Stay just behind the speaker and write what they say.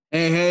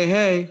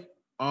Hey.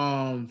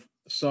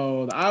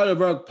 So the Out of the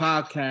Brook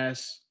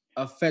podcast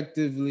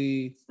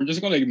effectively. We're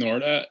just gonna ignore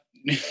that.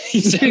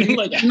 He sounded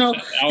like I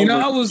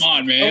Albert. was, Come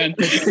on, man.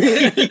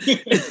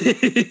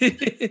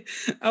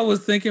 I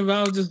was thinking about,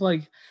 I was just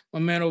like my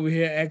man over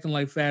here acting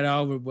like Fat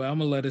Albert, but I'm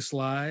gonna let it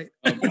slide.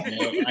 No,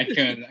 I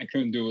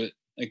couldn't do it.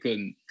 I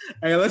couldn't.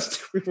 Hey,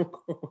 let's do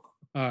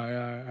All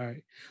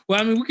right.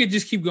 Well, I mean, we could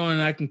just keep going,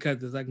 and I can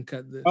cut this.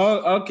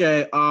 Oh,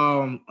 okay.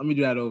 Let me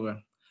do that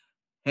over.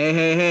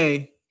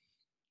 Hey.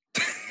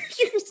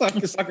 You suck.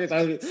 Let me start doing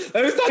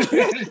that.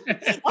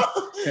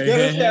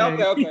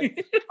 Okay.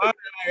 All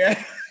right.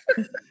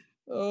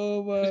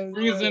 Oh my!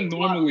 Bring us in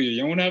normally.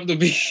 You don't have to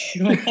be.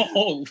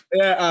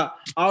 Yeah,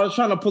 I was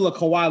trying to pull a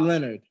Kawhi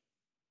Leonard.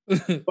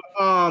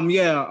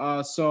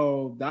 But,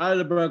 so the Out of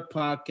the Berg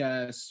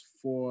podcast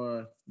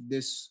for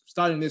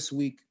starting this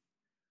week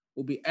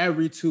will be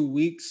every 2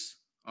 weeks.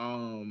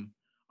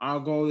 Our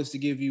goal is to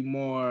give you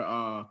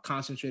more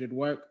concentrated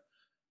work.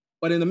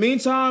 But in the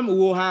meantime,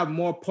 we'll have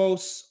more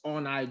posts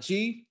on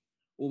IG.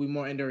 We'll be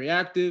more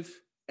interactive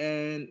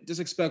and just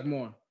expect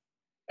more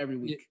every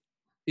week.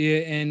 Yeah,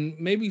 and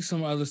maybe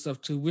some other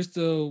stuff too. We're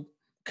still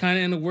kind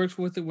of in the works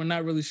with it. We're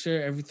not really sure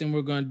everything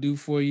we're going to do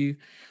for you,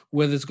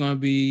 whether it's going to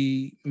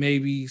be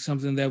maybe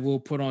something that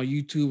we'll put on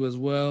YouTube as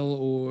well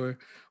or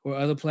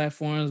other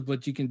platforms,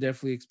 but you can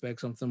definitely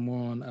expect something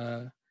more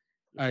on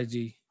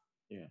IG.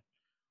 Yeah.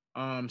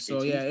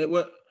 So yeah,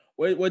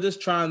 we're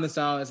just trying this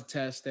out as a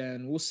test,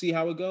 and we'll see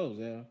how it goes.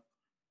 Yeah,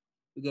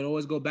 we could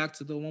always go back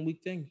to the 1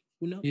 week thing.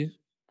 Who knows? Yeah.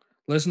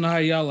 Let us know how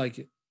y'all like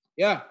it.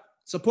 Yeah.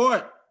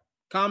 Support.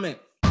 Comment.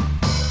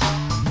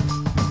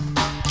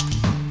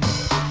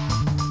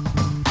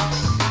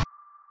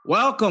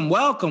 Welcome.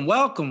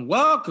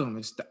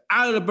 It's the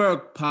Out of the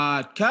Berg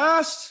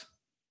podcast.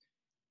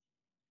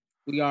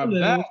 We are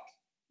back.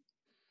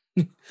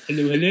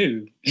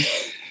 Hello.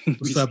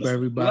 What's up,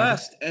 everybody?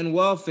 Blessed and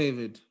well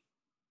favored.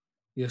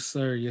 Yes,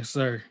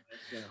 sir.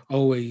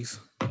 Always.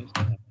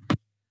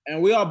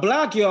 And we are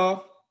black,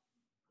 y'all.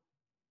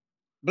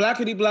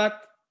 Blackity black.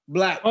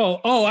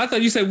 Oh! I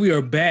thought you said we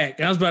are back.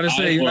 I was about to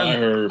say.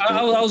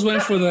 I was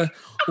waiting for the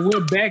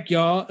 "we're back,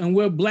 y'all" and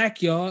 "we're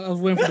black, y'all." I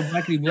was waiting for the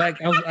blackity black.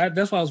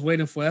 That's what I was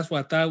waiting for. That's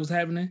what I thought was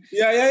happening.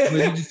 Yeah. But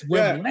you just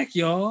we're black,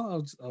 y'all. I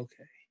was,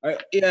 okay.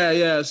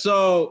 Yeah.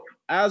 So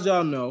as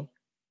y'all know,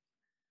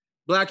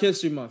 Black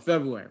History Month,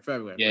 February.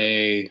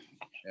 Yay! Yeah.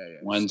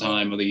 One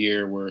time of the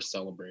year we're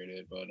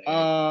celebrated, but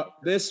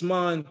this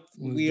month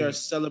we are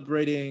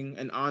celebrating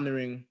and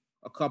honoring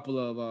a couple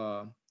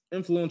of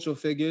influential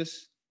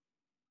figures,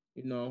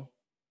 in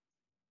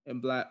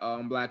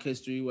Black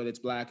history, whether it's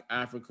Black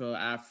Africa,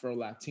 Afro,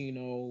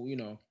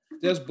 Latino,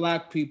 just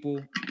Black people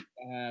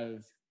that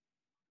have,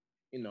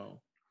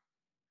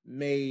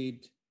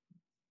 made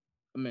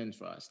amends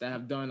for us, that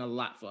have done a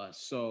lot for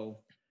us. So,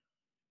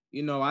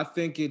 I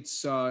think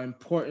it's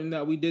important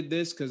that we did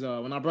this because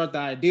when I brought the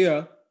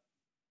idea,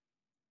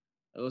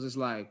 it was just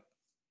like,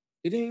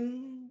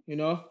 ding,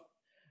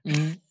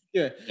 Mm-hmm.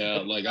 Yeah,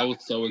 like I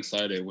was so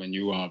excited when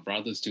you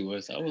brought this to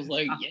us. I was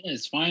like,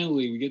 yes,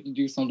 finally we get to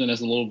do something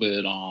that's a little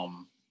bit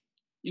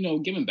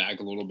giving back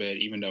a little bit,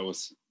 even though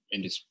it's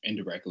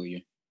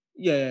indirectly.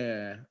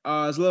 Yeah.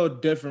 It's a little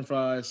different for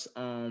us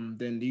than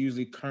the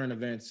usually current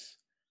events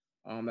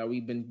that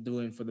we've been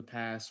doing for the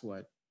past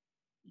 4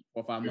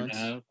 or 5 months.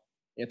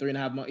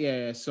 3.5 months.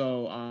 Yeah.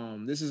 So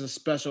this is a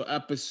special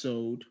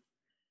episode,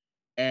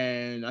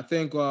 and I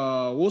think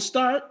we'll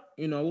start.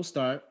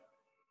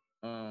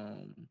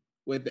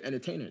 With the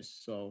entertainers.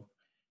 So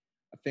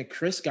I think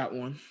Chris got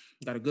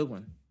a good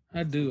one.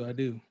 I do.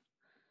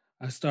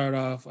 I start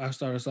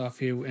us off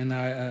here, and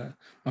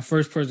my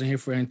first person here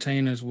for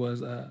entertainers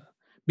was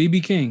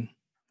BB King.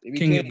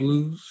 King of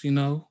Blues,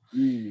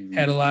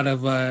 had a lot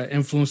of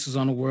influences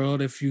on the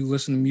world. If you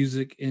listen to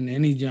music in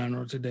any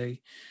genre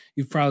today,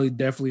 you've probably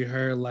definitely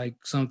heard like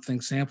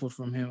something sampled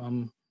from him.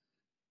 I'm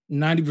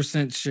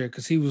 90% sure,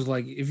 because he was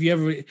like, if you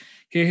ever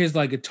hear his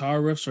like guitar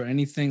riffs or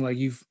anything, like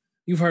you've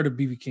heard a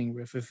BB King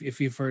riff if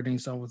you've heard any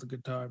song with a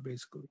guitar,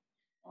 basically.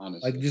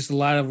 Honestly. Like just a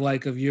lot of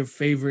like of your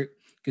favorite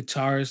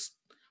guitarists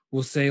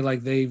will say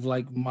like they've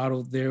like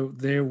modeled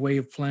their way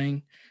of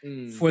playing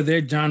for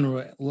their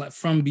genre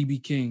from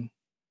BB King.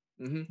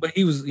 Mm-hmm. But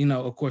he was,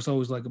 of course,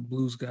 always like a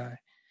blues guy.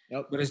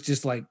 Yep. But it's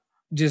just like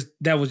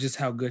that was just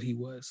how good he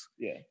was.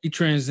 Yeah. He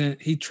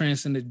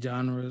transcended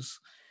genres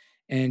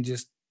and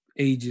just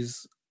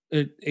ages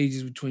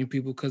between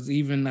people, because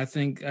even I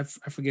think I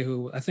forget who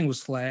it was. I think it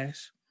was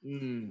Slash.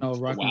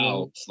 Rock and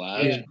roll.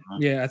 Slash.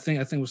 Yeah, I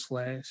think it was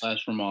Slash.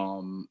 Slash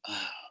from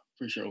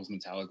pretty sure it was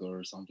Metallica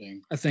or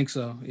something. I think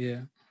so.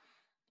 Yeah,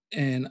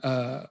 and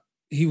I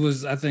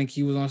think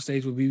he was on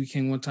stage with BB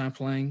King one time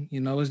playing.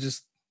 It's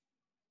just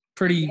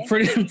pretty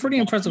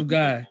impressive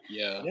guy.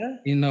 Yeah.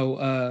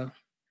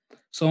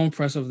 So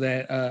impressive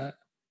that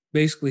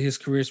basically his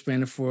career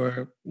spanned for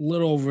a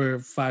little over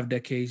 5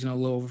 decades. A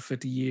little over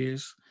 50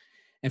 years.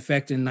 In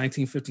fact, in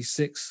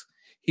 1956,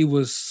 he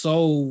was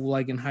so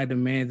like in high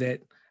demand that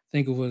I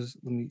think it was,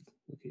 let me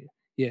look here.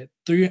 Yeah,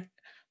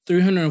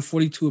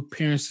 342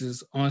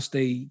 appearances on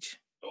stage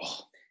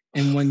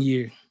in 1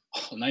 year.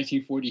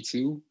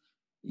 1942.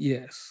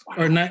 Yes, wow.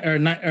 or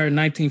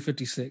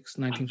 1956.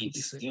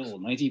 1956. Still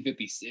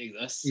 1956.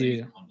 That's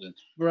saying something,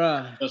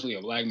 bruh. Especially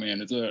a black man.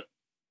 It's a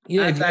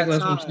exactly.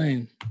 That's what I'm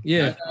saying.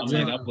 Yeah, I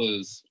mean that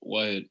was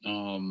what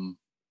that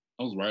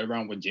was right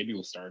around when JB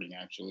was starting.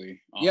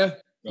 Actually, yeah.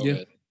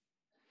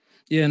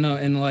 No,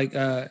 and like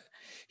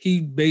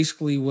he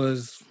basically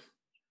was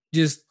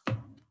just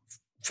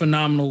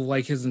phenomenal,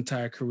 like his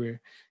entire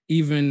career.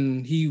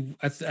 Even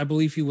I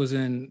believe he was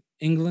in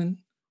England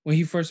when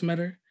he first met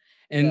her.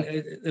 And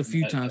a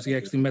few times he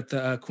actually met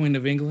the Queen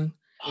of England,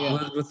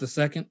 Elizabeth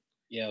II.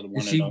 Yeah, the one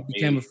and she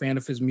became a fan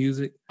of his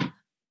music.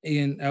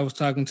 And I was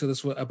talking to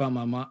this about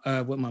my mom,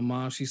 with my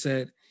mom. She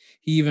said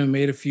he even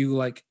made a few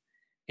like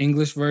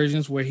English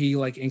versions where he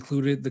like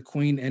included the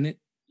Queen in it.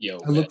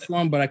 I looked for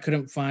them, but I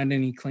couldn't find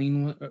any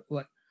clean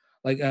one,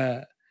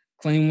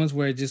 clean ones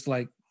where it just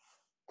like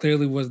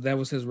clearly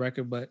was his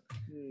record. But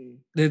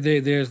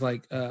there's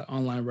like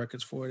online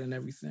records for it and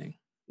everything.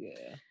 Yeah,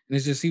 and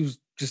it's just he was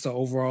just an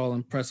overall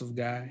impressive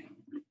guy.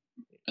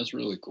 That's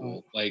really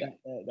cool. Like I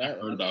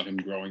heard about him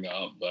growing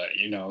up, but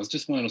it's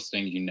just one of those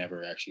things you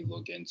never actually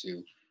look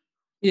into.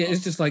 Yeah,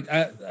 it's just like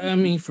I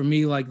mean, for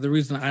me, like the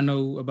reason I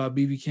know about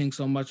BB King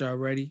so much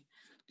already,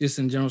 just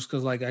in general, is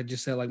because like I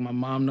just said, like my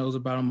mom knows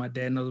about him, my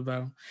dad knows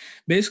about him.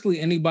 Basically,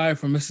 anybody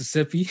from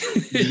Mississippi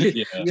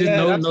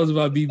knows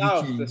about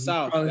BB King. The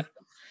South.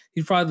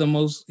 He's probably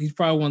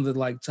one of the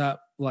like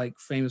top like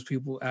famous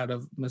people out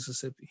of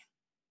Mississippi.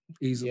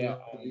 Easily, I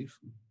believe.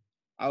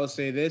 I would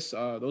say this: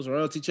 those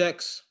royalty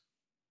checks,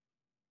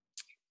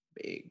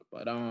 big.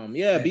 But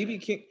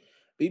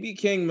BB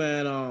King,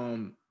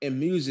 man. In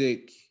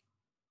music,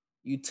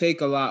 you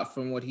take a lot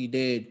from what he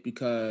did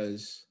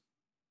because,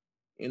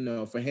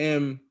 for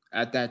him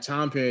at that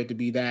time period to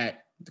be the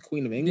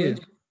Queen of England.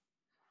 Yeah.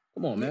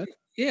 Come on, man.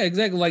 Yeah,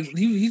 exactly. Like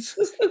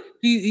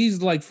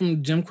he's like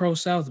from Jim Crow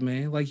South,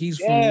 man. Like he's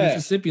from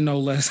Mississippi, no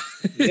less.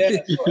 So,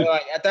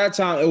 like at that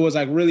time, it was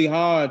like really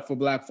hard for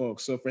Black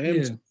folks. So for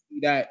him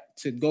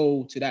to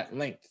go to that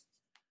length.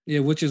 Yeah,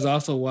 which is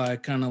also why I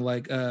kind of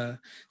like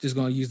just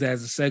gonna use that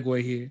as a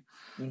segue here.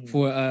 Mm-hmm.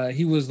 For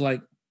he was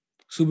like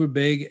super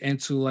big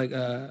into like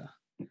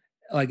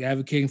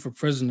advocating for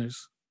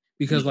prisoners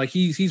because like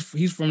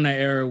he's from that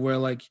era where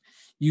like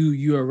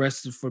you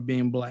arrested for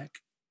being Black.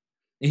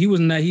 And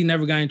he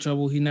never got in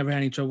trouble. He never had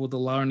any trouble with the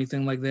law or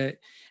anything like that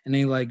in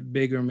any like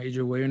big or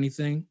major way or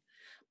anything.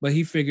 But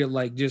he figured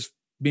like just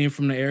being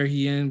from the area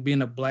he in,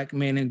 being a Black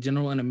man in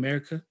general in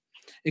America,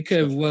 it could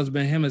have well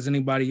been him as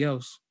anybody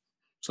else.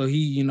 So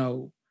he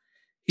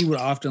would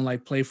often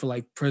like play for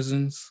like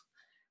prisons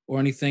or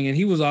anything. And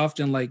he was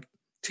often like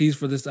teased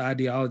for this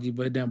ideology,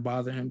 but it didn't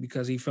bother him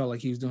because he felt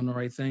like he was doing the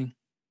right thing.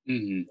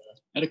 Mm-hmm.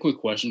 I had a quick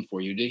question for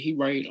you. Did he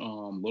write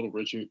Little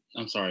Richard?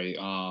 I'm sorry,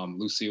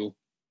 Lucille?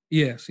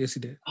 Yes, he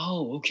did.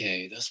 Oh,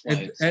 okay. That's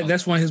why.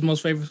 That's one of his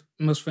most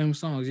famous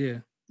songs.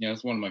 Yeah. Yeah,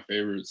 it's one of my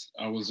favorites.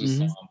 I was just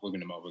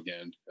looking him up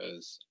again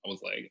because I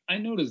was like, I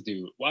know this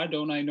dude. Why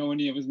don't I know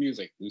any of his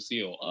music?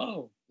 Lucille.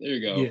 Oh, there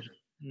you go.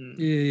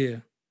 Yeah.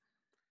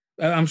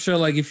 I'm sure,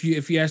 like if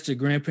you ask your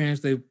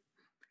grandparents, they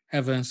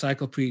have an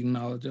encyclopedic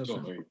knowledge of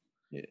him.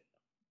 Yeah.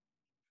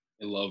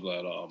 They love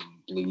that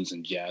blues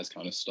and jazz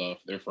kind of stuff.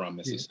 They're from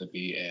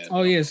Mississippi and.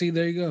 Oh yeah, see,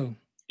 there you go.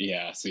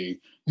 Yeah,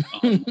 see,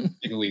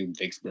 particularly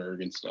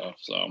Vicksburg and stuff.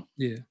 So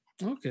yeah,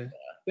 okay.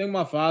 I think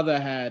my father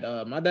had.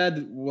 My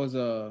dad was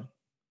a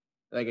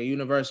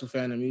universal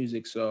fan of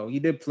music, so he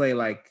did play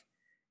like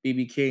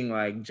BB King,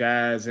 like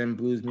jazz and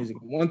blues music.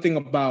 One thing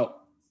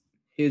about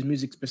his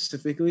music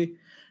specifically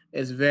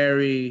is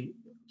very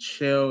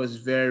chill. It's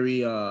very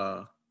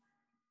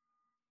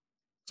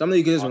something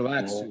you can just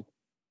relax to.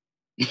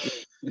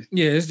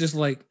 Yeah, it's just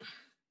like.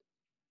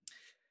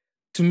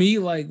 To me,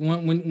 like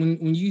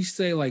when you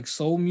say like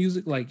soul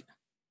music, like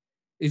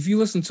if you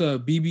listen to a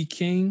BB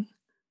King,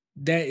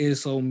 that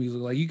is soul music.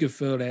 Like you can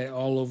feel that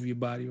all over your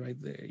body right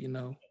there.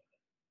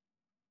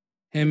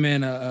 Him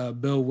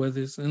and Bill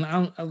Withers,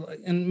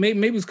 and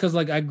maybe it's because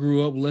like I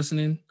grew up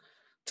listening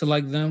to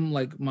like them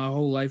like my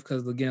whole life.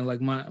 Because again, like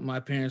my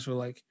parents were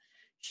like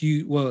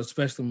huge. Well,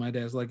 especially my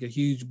dad's like a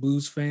huge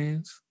blues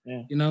fans.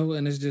 Yeah.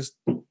 And it's just.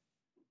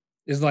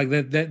 It's like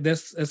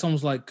that's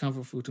almost like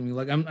comfort food to me.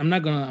 Like I'm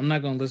not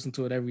gonna listen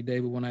to it every day,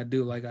 but when I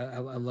do, like I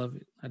love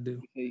it. I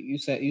do. You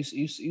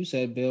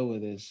said Bill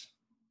Withers.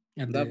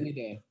 Lovely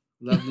day.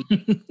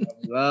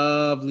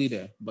 Lovely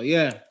day. But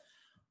yeah,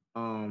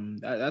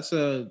 that's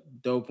a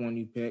dope one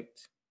you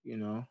picked.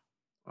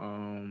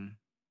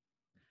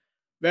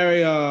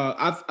 Very.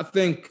 I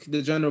think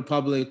the general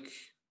public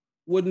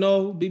would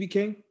know BB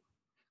King.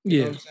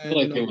 Yeah, I feel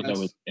like they would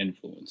know his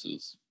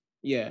influences.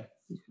 Yeah.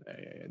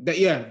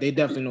 They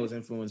definitely know his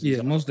influences.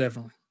 Yeah, most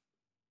definitely.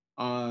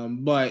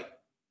 But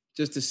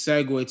just to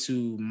segue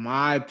to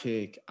my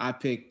pick, I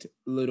picked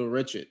Little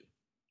Richard.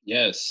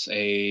 Yes,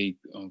 a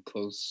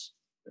close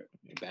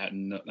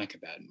combatant, not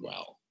combatant.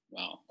 Wow.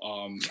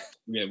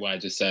 Forget what I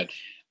just said.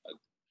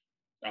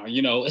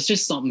 You know, it's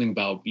just something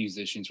about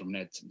musicians from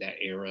that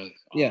era.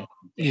 Yeah.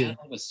 They have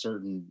a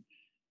certain,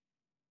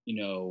 you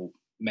know,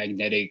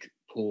 magnetic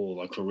pull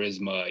or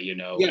charisma, you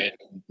know, and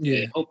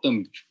it helped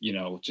them, you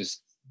know,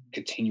 just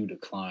continue to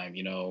climb,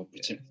 you know.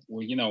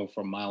 Well, you know,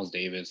 from Miles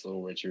Davis,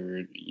 Little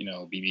Richard, you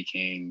know, BB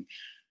King,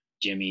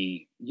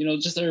 Jimmy, you know,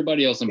 just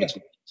everybody else in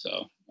between.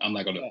 So I'm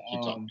not gonna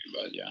keep talking,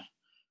 but yeah.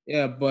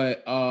 Yeah,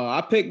 but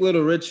I picked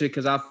Little Richard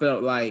because I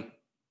felt like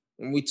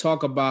when we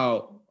talk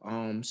about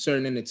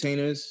certain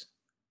entertainers,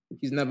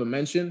 he's never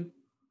mentioned.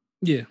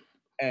 Yeah.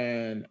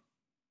 And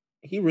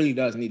he really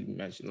does need to be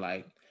mentioned.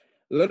 Like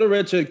Little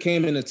Richard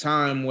came in a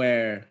time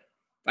where,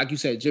 like you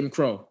said, Jim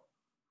Crow.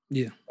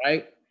 Yeah.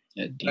 Right?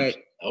 Yeah, but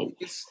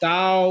his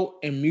style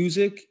and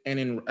music,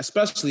 and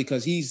especially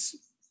because he's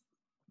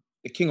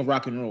the king of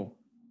rock and roll.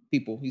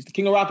 People, he's the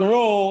king of rock and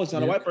roll. It's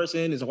not a white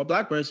person, it's a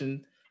black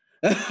person.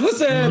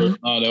 Listen,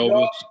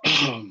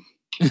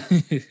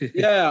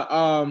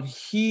 yeah,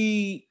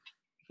 he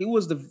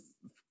was the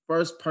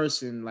first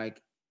person,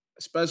 like,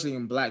 especially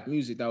in black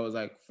music, that was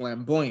like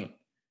flamboyant.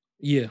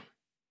 Yeah.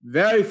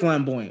 Very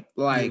flamboyant.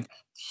 Like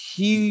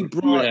he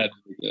brought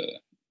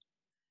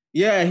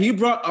he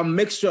brought a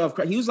mixture of,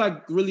 he was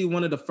like really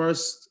one of the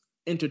first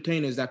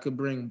entertainers that could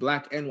bring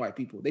black and white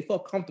people. They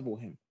felt comfortable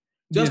with him.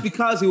 Just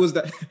because he was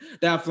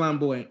that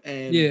flamboyant.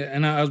 And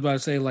and I was about to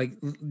say, like,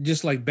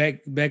 just like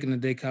back in the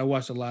day, cause I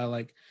watched a lot of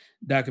like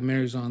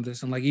documentaries on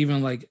this, and like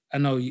even like I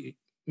know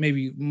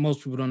maybe most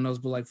people don't know this,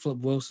 but like Flip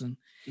Wilson,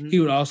 he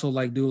would also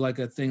like do like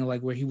a thing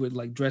like where he would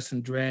like dress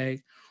in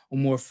drag or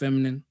more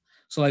feminine.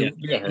 So like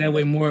that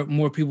way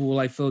more people will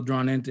like feel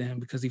drawn into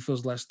him because he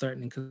feels less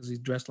threatening because he's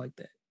dressed like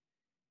that.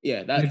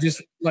 Yeah, that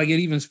just like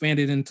it even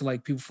expanded into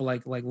like people for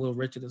like Little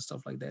Richard and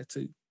stuff like that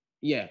too.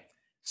 Yeah.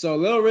 So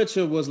Little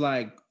Richard was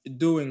like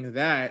doing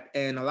that,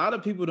 and a lot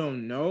of people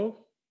don't know.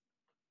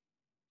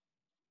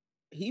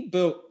 He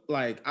built,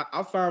 like,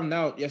 I found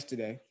out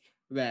yesterday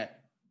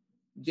that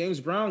James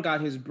Brown got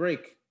his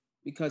break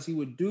because he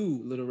would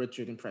do Little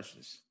Richard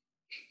impressions.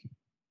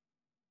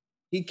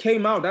 He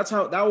came out,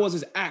 that was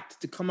his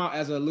act, to come out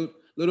as a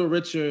Little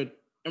Richard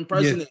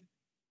impersonator.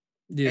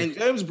 Yeah. And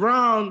James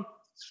Brown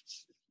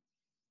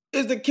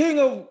is the king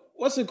of,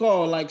 what's it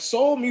called, like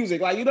soul music,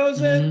 like, you know what I'm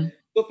saying?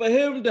 But for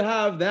him to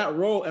have that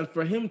role and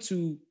for him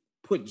to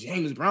put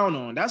James Brown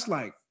on, that's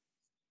like,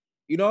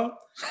 you know?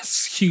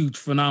 That's huge,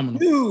 phenomenal.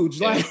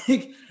 Huge.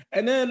 Like,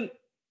 and then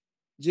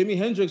Jimi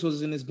Hendrix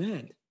was in his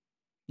band.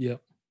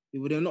 Yep.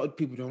 People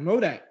don't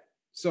know that.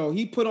 So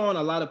he put on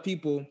a lot of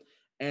people.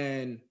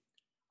 And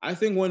I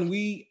think when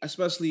we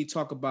especially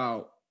talk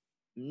about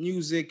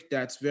music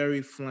that's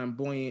very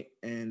flamboyant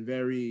and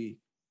very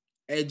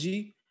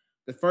edgy,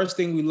 the first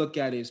thing we look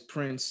at is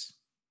Prince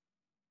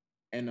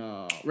and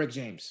Rick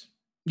James.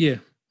 Yeah,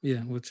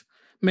 which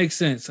makes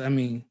sense. I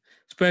mean,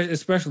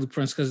 especially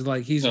Prince, because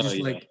like he's just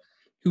like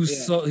he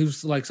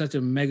was like such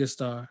a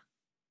megastar,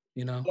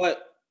 you know.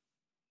 But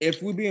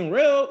if we're being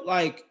real,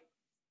 like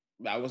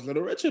that was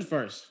Little Richard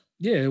first.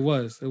 Yeah, it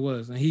was,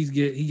 and he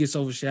gets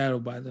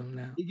overshadowed by them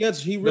now.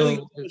 He really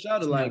gets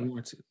overshadowed. Like,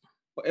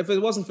 if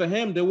it wasn't for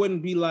him, there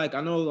wouldn't be, like,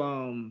 I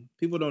know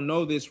people don't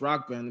know this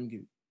rock band. Let me give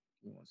me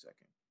 1 second.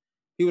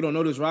 People don't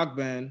know this rock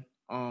band,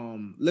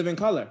 Living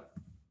Color.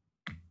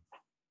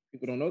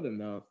 People don't know them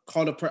though.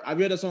 Have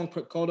you heard that song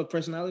called "A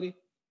Personality"?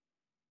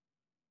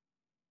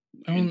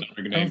 I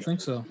don't think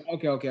so.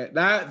 Okay.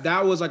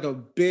 That was like a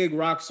big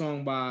rock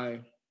song by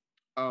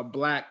a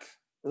black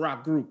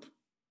rock group,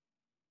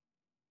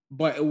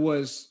 but it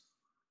was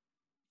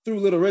through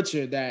Little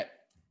Richard that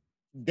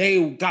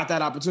they got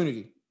that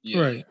opportunity.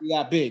 Right. He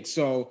got big.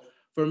 So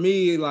for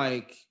me,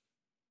 like,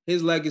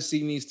 his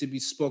legacy needs to be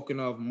spoken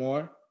of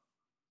more.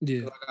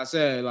 Yeah. Like I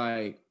said,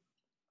 like,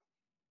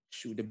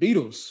 shoot, the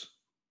Beatles,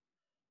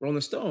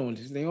 Rolling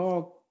Stones, they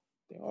all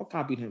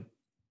copied him.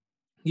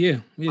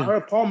 Yeah. I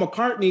heard Paul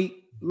McCartney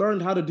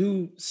learned how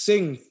to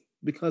sing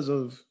because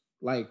of,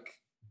 like,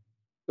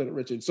 Little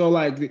Richard. So,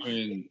 like,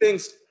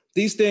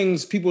 these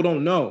things people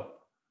don't know.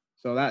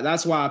 So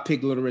that's why I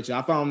picked Little Richard.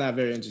 I found that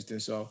very interesting.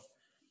 So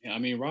yeah, I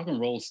mean, rock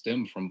and roll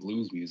stemmed from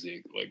blues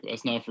music. Like,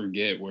 let's not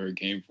forget where it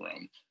came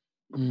from.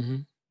 Mm-hmm.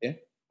 Yeah.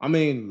 I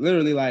mean,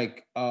 literally,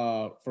 like,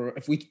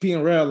 if we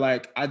being real,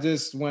 like, we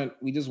just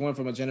went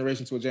from a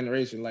generation to a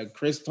generation. Like,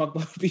 Chris talked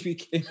about BB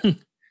King.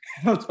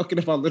 I'm talking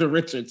about Little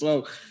Richard.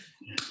 So,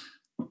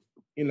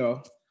 you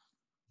know,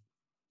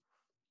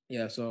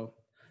 yeah. So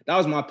that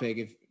was my pick.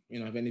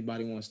 If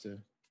anybody wants to,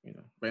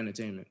 for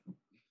entertainment.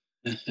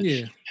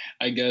 Yeah.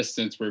 I guess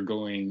since we're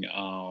going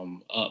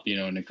up,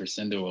 in a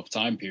crescendo of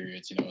time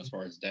periods, as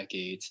far as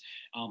decades,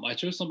 I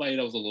chose somebody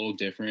that was a little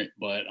different,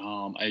 but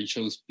I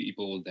chose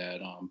people that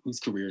whose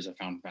careers I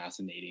found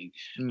fascinating.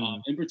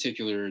 In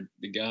particular,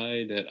 the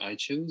guy that I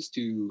chose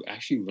to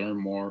actually learn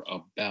more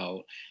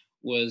about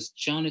was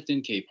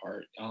Jonathan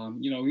Capehart.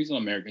 He's an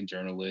American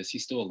journalist.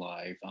 He's still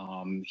alive.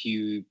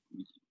 He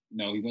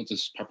went to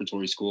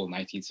preparatory school in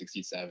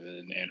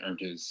 1967 and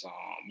earned his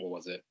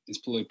his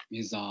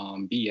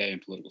BA in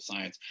political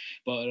science.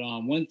 But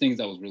one of the things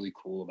that was really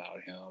cool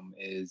about him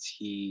is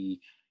he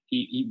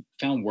he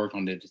found work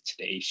on the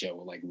Today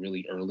Show like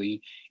really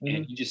early,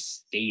 and Mhm. he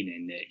just stayed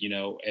in it,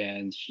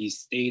 and he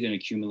stayed and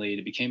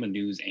accumulated, became a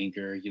news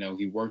anchor.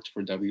 He worked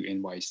for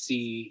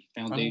WNYC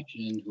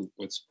Foundation, who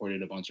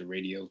supported a bunch of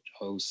radio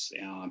hosts.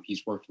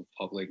 He's worked with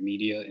public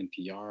media,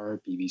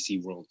 NPR, BBC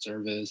World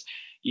Service,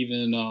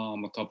 even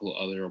a couple of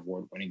other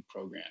award-winning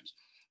programs.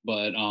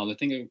 But the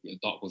thing I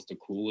thought was the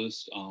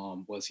coolest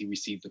was he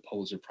received the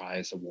Pulitzer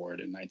Prize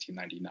Award in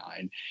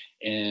 1999,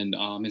 and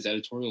his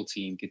editorial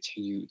team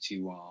continued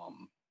to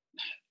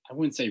I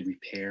wouldn't say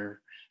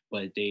repair,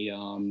 but they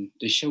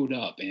showed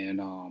up and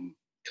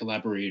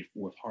collaborated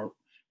with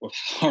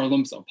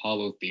Harlem's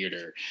Apollo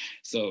Theater.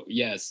 So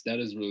yes, that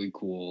is really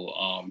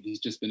cool. He's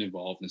just been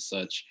involved in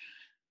such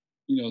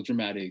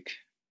dramatic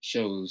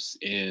shows,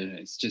 and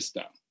it's just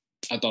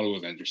I thought it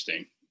was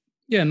interesting.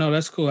 Yeah, no,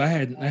 that's cool. I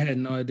had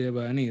no idea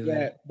about any of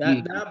Yeah,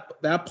 that.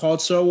 that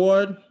Pulitzer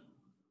Award,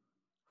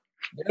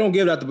 they don't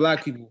give that to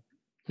Black people.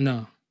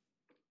 No.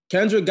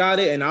 Kendrick got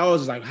it, and I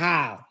was like,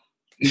 how?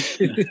 I'm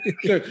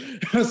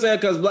saying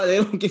because they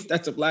don't give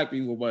that to Black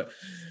people,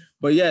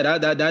 but yeah,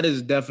 that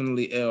is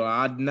definitely ill.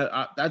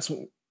 That's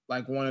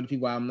like one of the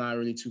people I'm not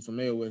really too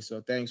familiar with. So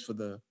thanks for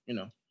the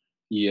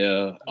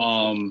Yeah,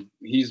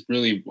 he's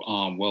really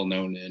well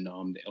known in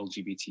the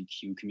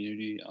LGBTQ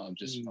community,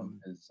 just from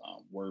his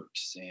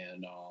works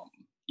and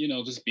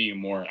just being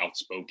more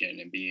outspoken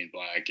and being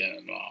Black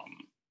and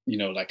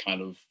that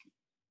kind of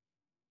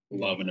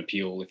love and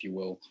appeal, if you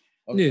will.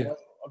 Yeah.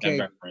 Okay.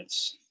 That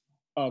reference.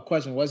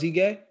 Question: was he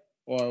gay?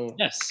 Or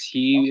yes,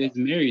 he is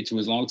married to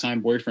his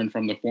longtime boyfriend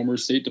from the former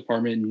State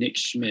Department, Nick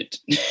Schmidt.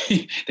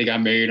 They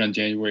got married on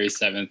January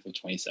 7th of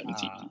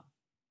 2017.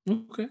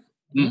 Okay.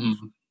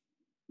 Mm-hmm.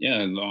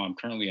 Yeah, and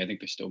currently I think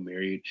they're still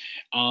married.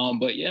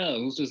 But yeah,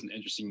 it was just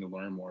interesting to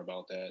learn more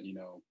about that.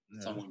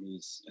 Someone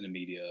who's in the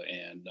media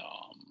and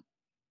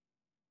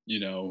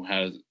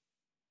has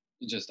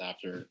just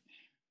after.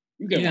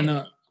 You get I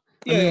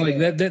mean,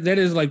 like that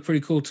is like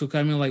pretty cool too.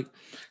 I mean, like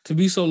to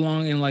be so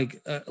long in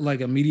like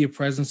a media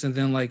presence, and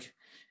then like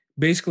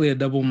basically a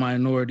double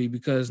minority,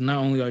 because not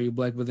only are you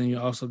Black, but then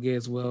you're also gay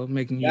as well,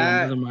 making you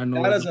another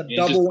minority. That is a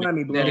double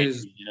whammy, bro.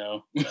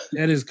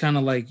 That is kind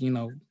of like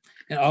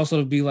and also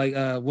to be like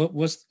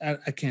what's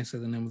I can't say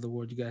the name of the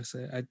word you guys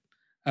say.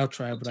 I'll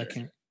try, but I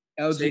can't.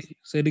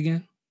 Say it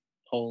again.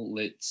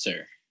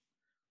 Pulitzer.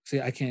 See,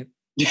 I can't.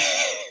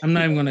 I'm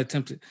not even gonna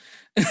attempt it.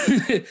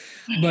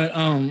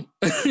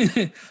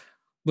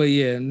 But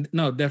yeah,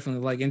 no,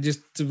 definitely. Like, and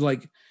just to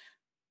like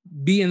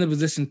be in the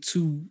position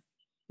to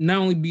not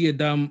only be a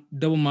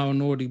double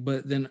minority,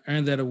 but then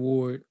earn that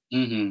award.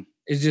 Mm-hmm.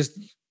 It's just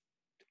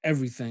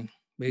everything,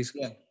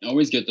 basically. Yeah. I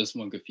always get this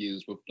one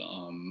confused with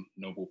the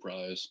Nobel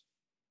Prize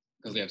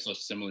because they have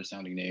such similar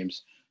sounding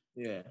names.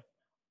 Yeah.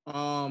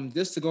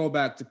 Just to go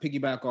back to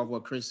piggyback off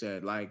what Chris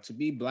said, like to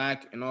be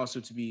Black and also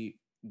to be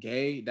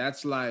gay,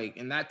 that's like,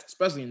 and that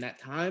especially in that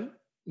time.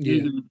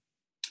 Yeah. Mm-hmm.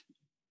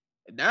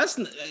 That's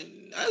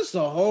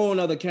a whole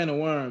nother can of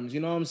worms, you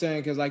know what I'm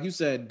saying? Because like you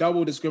said,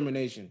 double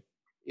discrimination.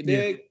 You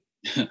dig?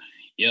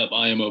 Yep,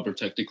 I am a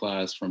protected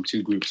class from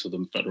two groups of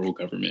the federal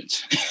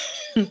government.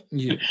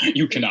 Yeah.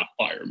 You cannot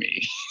fire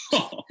me.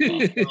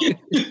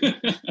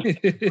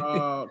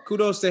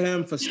 Kudos to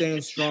him for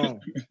staying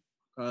strong,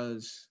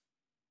 because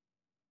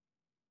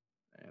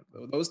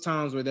those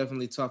times were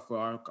definitely tough for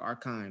our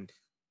kind.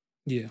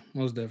 Yeah,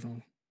 most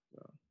definitely.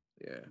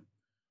 Yeah,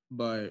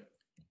 but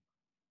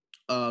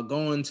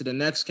going to the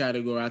next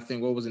category, I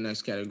think, what was the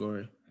next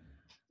category?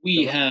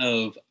 We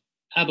have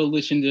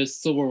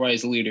abolitionists, civil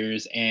rights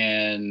leaders,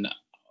 and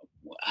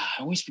I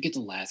always forget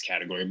the last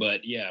category,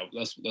 but yeah,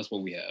 that's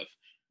what we have.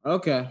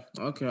 Okay.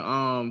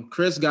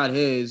 Chris got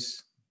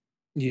his.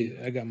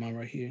 Yeah, I got mine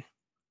right here.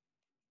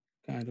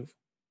 Kind of.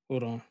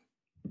 Hold on.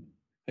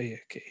 Oh yeah,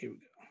 okay, here we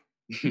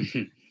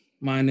go.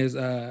 Mine is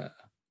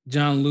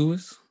John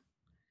Lewis.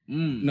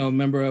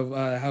 Member of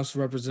House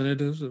of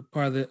Representatives,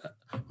 part of the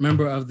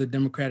member of the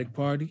Democratic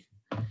Party.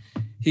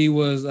 He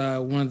was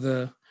one of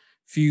the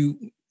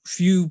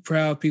few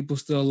proud people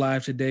still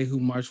alive today who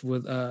marched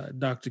with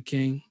Dr.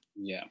 King.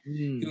 Yeah,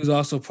 he was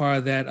also part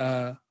of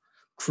that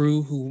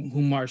crew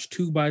who marched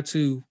 2 by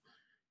 2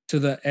 to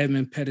the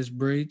Edmund Pettus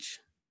Bridge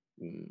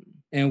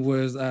and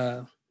was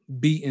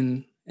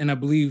beaten. And I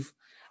believe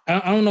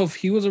I don't know if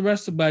he was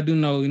arrested, but I do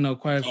know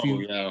quite a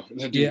few.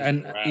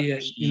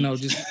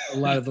 Just a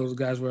lot of those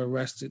guys were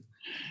arrested.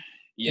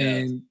 Yeah.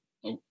 And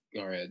go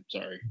ahead.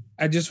 Sorry.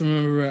 I just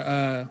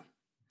remember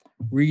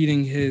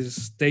reading his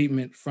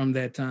statement from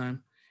that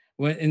time,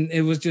 and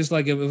it was just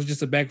like it was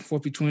just a back and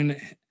forth between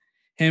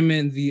him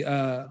and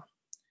the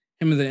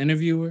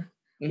interviewer,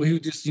 where he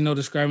was just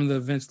describing the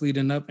events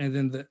leading up and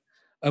then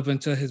up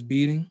until his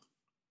beating,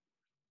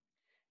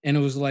 and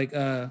it was like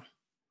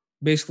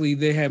basically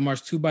they had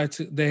marched 2 by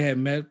 2. They had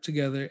met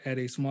together at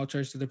a small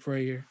church to the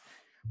prayer,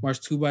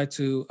 marched 2 by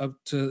 2 up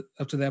to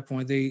that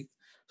point. They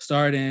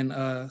started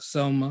in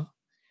Selma,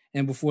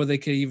 and before they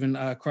could even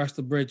cross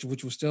the bridge,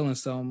 which was still in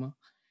Selma,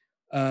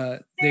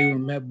 they were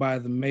met by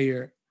the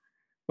mayor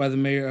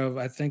of,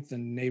 I think, the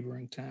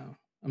neighboring town.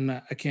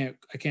 I can't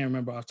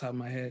remember off the top of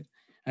my head,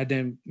 I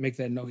didn't make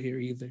that note here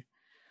either.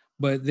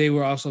 But they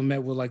were also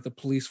met with like the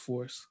police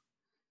force.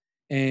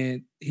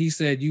 And he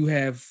said, you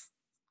have,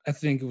 I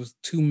think it was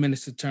 2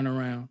 minutes to turn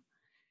around.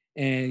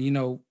 And,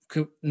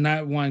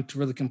 not wanting to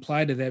really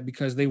comply to that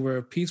because they were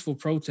a peaceful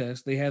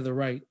protest. They had the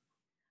right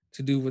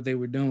to do what they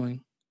were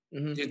doing,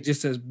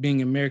 just as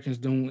being Americans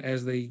doing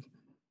as they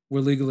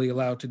were legally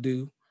allowed to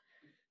do.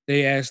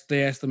 They asked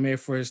the mayor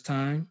for his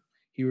time.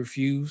 He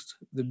refused.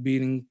 The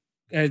beating,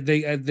 as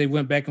they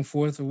went back and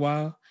forth a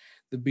while,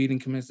 the beating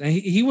commenced. And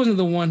he wasn't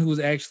the one who was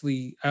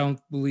actually, I don't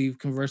believe,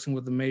 conversing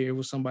with the mayor. It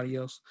was somebody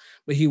else,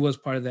 but he was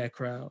part of that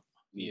crowd.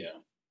 Yeah.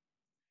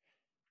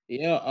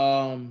 Yeah.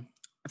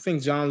 I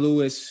think John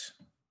Lewis,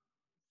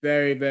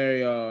 very,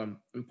 very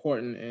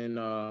important in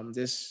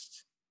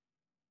this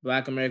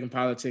Black American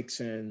politics,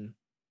 and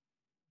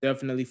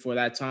definitely for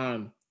that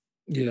time,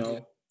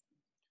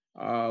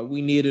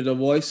 we needed a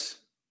voice,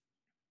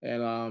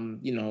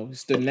 and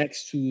stood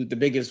next to the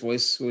biggest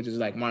voice, which is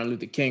like Martin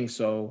Luther King.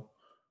 So,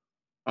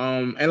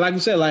 and like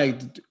you said,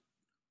 like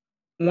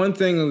one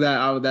thing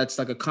that's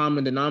like a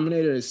common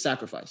denominator is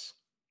sacrifice.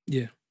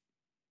 Yeah,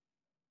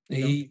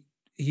 he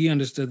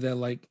understood that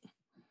like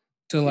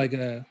to like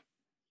a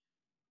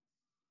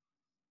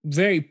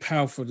very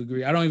powerful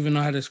degree. I don't even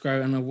know how to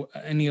describe it in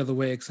any other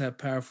way except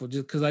powerful.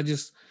 Just because I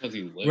just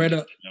read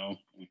up.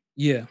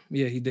 Yeah,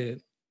 he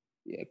did.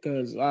 Yeah,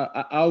 because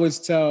I always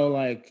tell,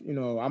 like,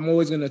 I'm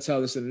always going to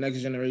tell this to the next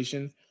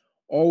generation.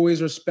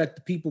 Always respect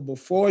the people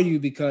before you,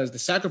 because the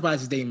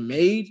sacrifices they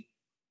made,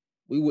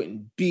 we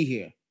wouldn't be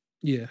here.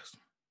 Yes.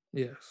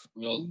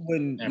 Well, we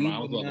wouldn't have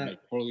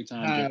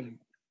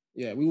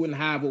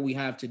what we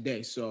have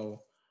today.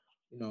 So,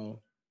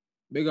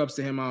 big ups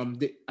to him.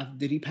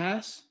 Did he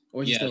pass?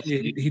 Or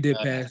he did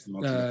pass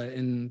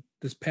in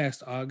this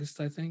past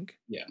August, I think.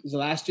 Yeah. Was it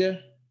last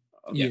year?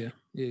 Okay.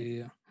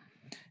 Yeah.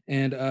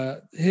 And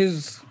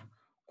his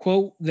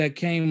quote that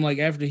came like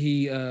after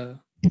he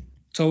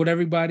told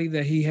everybody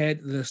that he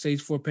had the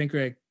stage 4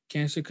 pancreatic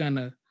cancer kind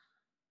of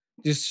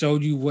just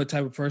showed you what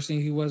type of person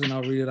he was, and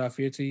I'll read it off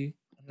here to you.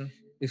 Mm-hmm.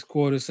 His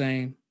quote is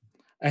saying,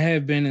 "I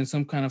have been in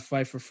some kind of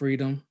fight for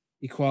freedom,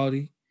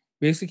 equality,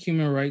 basic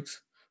human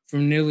rights for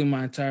nearly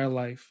my entire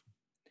life."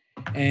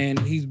 And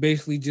he's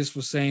basically just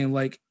was saying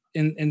like,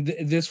 and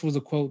this was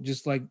a quote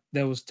just like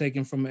that was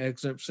taken from an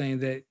excerpt saying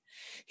that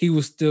he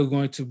was still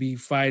going to be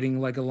fighting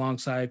like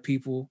alongside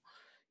people,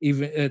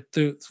 even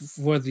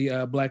for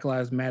the Black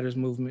Lives Matters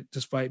movement,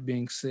 despite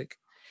being sick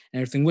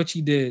and everything, which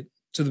he did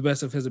to the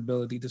best of his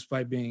ability,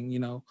 despite being,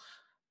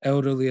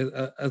 elderly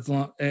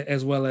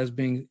as well as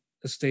being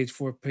a stage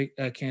 4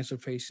 cancer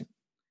patient.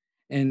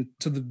 And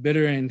to the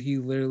bitter end, he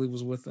literally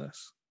was with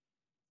us,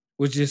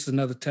 which is just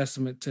another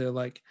testament to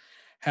like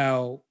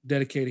how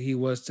dedicated he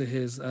was to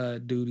his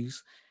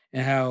duties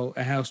and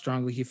how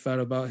strongly he felt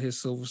about his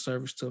civil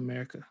service to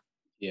America.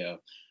 Yeah.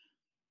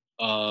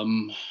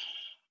 John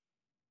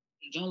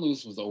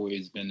Lewis has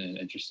always been an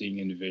interesting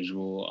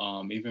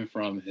individual. Even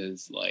from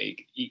his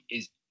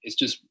it's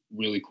just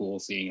really cool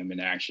seeing him in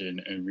action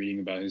and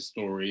reading about his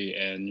story.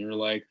 And you're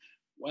like,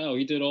 wow,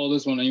 he did all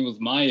this when he was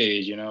my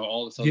age,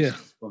 all this other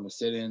stuff from the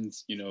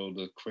sit-ins,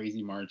 the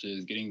crazy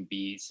marches, getting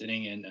beat,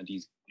 sitting in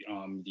these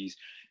rallies,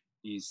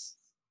 these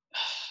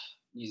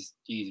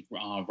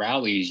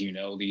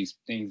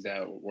things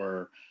that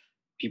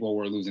people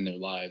were losing their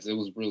lives. It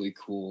was really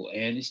cool.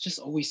 And it's just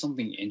always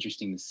something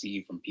interesting to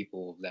see from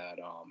people that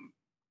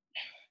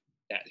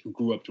who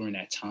grew up during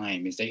that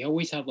time, is they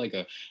always have like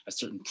a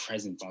certain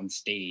presence on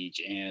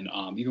stage. And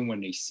even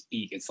when they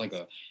speak, it's like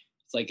a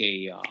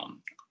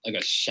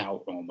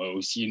shout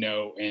almost,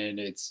 and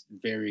it's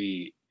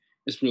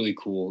really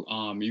cool.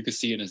 You could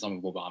see it in some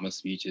of Obama's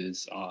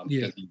speeches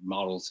because he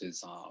models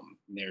his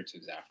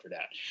narratives after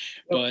that.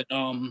 But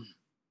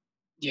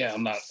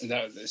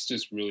it's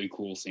just really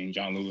cool seeing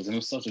John Lewis, and it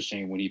was such a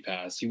shame when he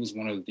passed. He was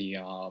one of the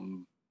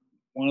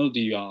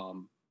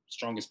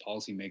strongest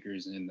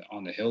policymakers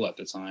on the Hill at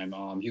the time.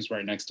 He was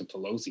right next to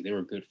Pelosi. They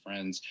were good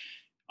friends.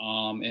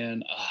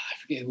 And I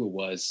forget who it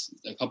was.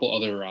 A couple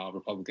other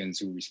Republicans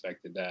who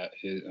respected that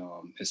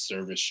his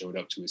service showed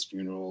up to his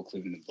funeral,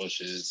 including the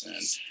Bushes,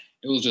 and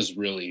it was just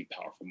really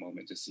powerful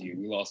moment to see.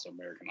 We lost an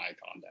American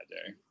icon that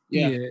day.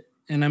 Yeah,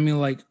 and I mean,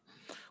 like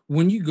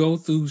when you go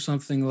through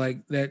something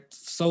like that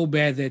so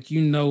bad that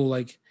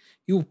like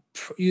you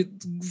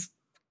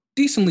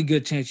decently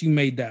good chance you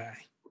may die.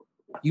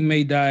 You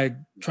may die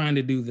trying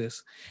to do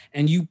this,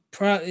 and you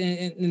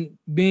and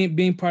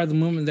being part of the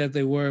movement that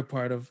they were a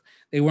part of,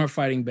 they weren't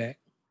fighting back.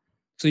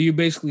 So you're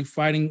basically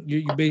fighting.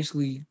 You're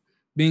basically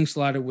being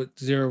slaughtered with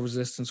zero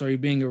resistance, or you're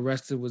being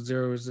arrested with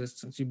zero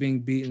resistance. You're being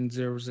beaten,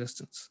 zero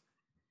resistance.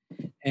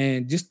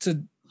 And just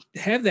to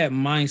have that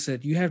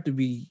mindset, you have to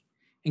be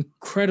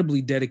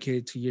incredibly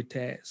dedicated to your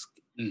task,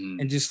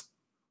 and just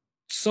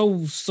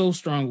so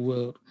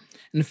strong-willed.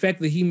 And the fact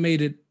that he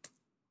made it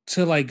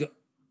to like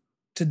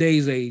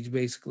today's age,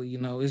 basically,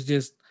 it's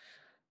just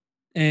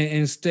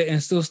and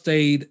still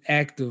stayed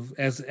active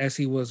as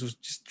he was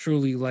just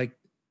truly like,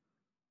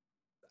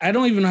 I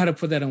don't even know how to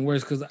put that in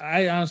words because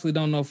I honestly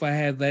don't know if I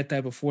had that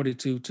type of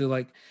fortitude to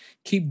like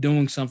keep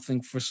doing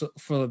something for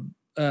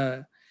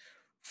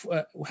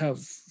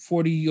have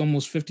 40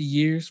 almost 50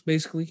 years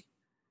basically.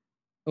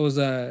 It was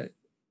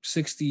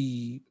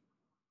 60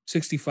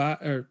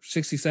 65 or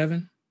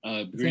 67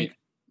 I think.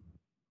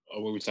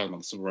 What were we talking about,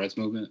 the civil rights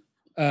movement?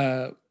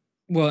 Civil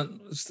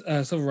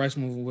rights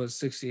movement was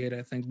 68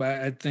 I think,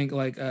 but I think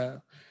like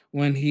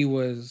when he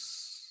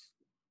was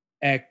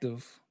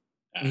active,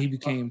 when he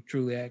became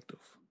truly active,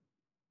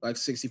 like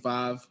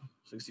 65,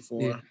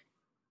 64. Yeah.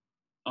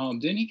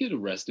 Didn't he get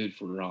arrested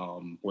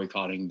for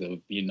boycotting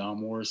the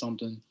Vietnam War or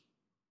something?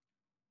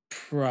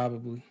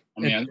 Probably.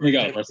 I mean, I think he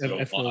got arrested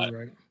a lot.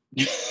 Right.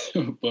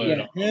 But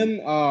yeah,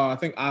 him. I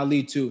think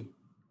Ali too.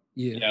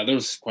 Yeah, there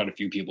was quite a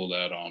few people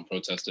that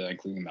protested,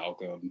 including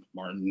Malcolm.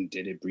 Martin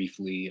did it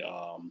briefly.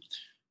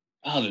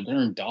 The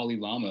darn Dalai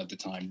Lama at the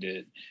time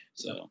did.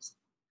 So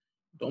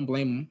don't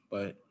blame him,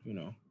 but you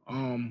know.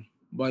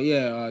 But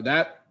yeah,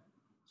 that's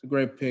a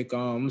great pick. I'm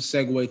gonna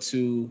segue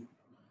to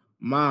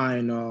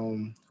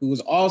mine, who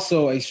was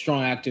also a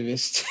strong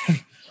activist.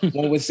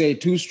 One would say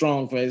too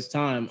strong for his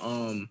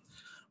time.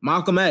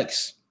 Malcolm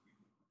X.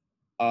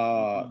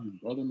 Brother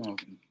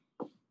Malcolm.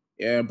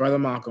 Yeah, Brother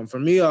Malcolm. For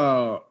me,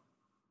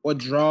 what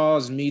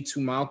draws me to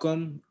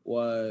Malcolm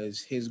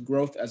was his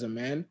growth as a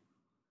man.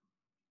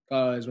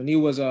 Because when he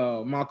was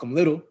Malcolm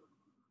Little,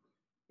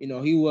 you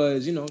know, he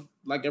was, you know,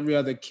 like every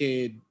other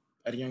kid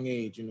at a young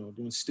age, you know,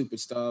 doing stupid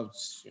stuff,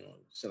 you know,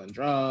 selling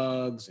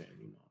drugs, and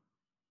you know,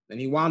 then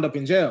he wound up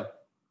in jail.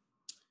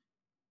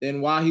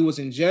 Then while he was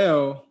in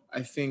jail,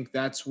 I think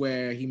that's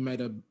where he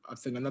met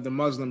another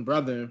Muslim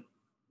brother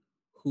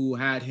who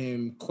had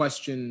him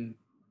question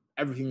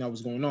everything that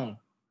was going on,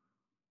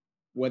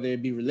 whether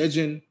it be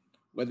religion,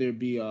 whether it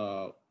be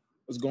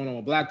what's going on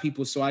with Black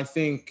people. So I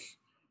think,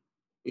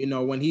 you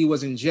know, when he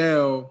was in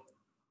jail,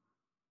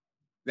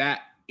 that,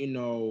 you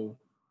know,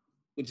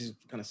 which is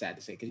kind of sad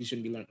to say because you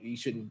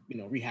shouldn't, you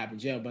know, rehab in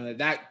jail, but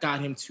that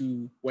got him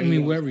to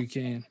where wherever he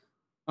can.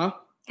 Huh?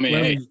 I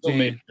mean, he still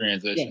made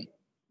transition.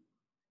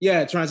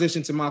 Yeah,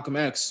 transition to Malcolm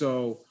X.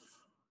 So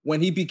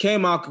when he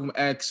became Malcolm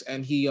X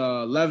and he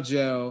left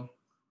jail,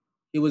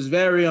 he was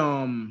very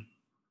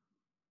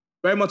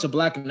much a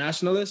Black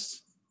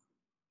nationalist.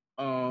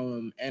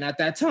 And at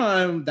that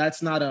time,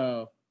 that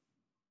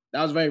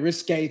was a very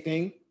risque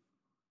thing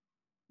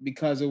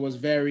because it was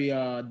very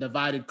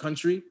divided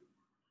country.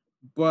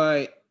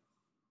 But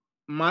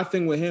my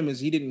thing with him is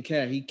he didn't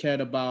care. He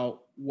cared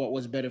about what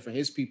was better for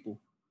his people.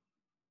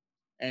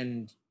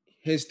 And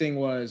his thing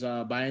was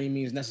by any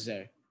means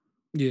necessary.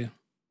 Yeah.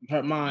 You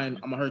hurt mine,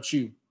 I'm gonna hurt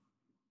you.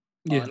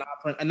 Yeah.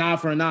 An eye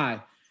for an eye.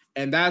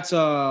 And that's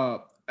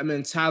a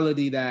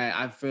mentality that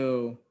I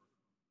feel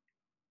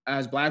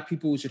as Black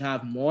people we should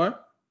have more.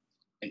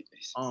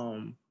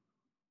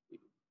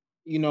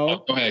 You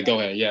know. Go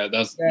ahead. Yeah,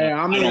 that's just my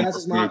I'm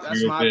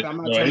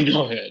not trying to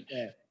go ahead.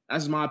 Yeah,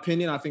 that's my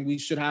opinion. I think we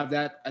should have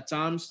that at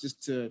times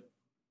just so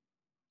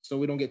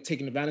we don't get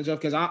taken advantage of.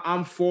 Because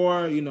I'm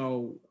for, you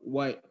know,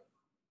 what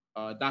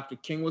Dr.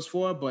 King was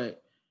for,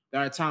 but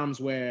there are times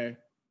where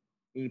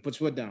you need to put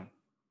your foot down.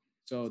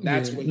 So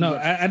that's what. No,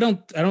 I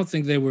don't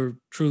think they were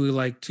truly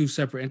like two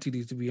separate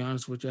entities. To be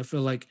honest with you, I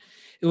feel like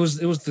it was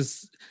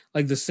this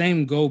like the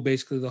same goal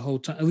basically the whole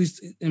time. At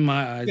least in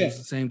my eyes, it's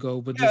the same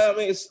goal, but just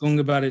it's going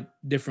about it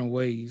different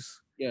ways.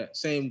 Yeah,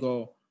 same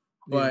goal.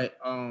 But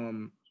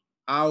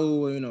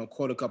I'll, you know,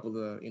 quote a couple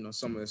of, you know,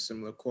 some of the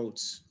similar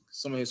quotes.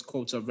 Some of his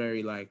quotes are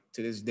very like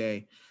to this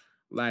day,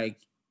 like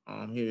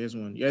here's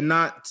one. You're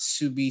not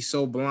to be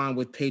so blind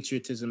with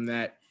patriotism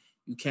that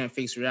you can't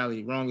face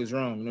reality. Wrong is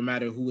wrong, no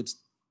matter who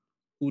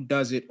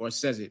does it or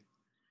says it.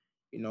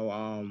 You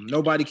know,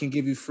 nobody can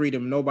give you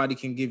freedom. Nobody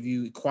can give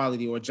you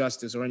equality or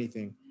justice or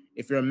anything.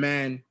 If you're a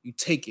man, you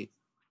take it.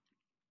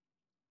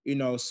 You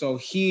know, so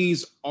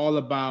he's all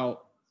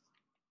about,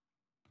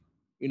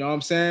 you know what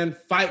I'm saying?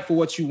 Fight for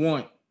what you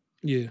want.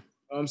 Yeah. You know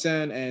what I'm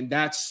saying? And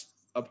that's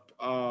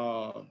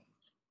how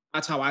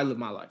I live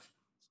my life.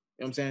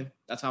 You know what I'm saying?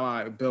 That's how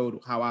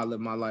I live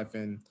my life.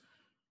 And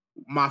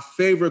my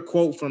favorite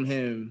quote from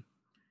him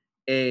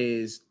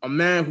is, a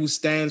man who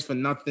stands for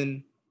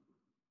nothing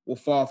will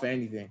fall for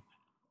anything.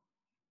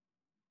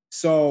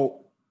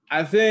 So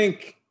I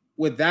think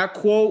with that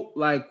quote,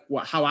 like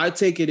how I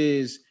take it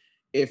is,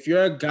 if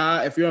you're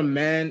a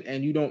man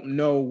and you don't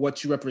know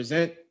what you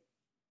represent,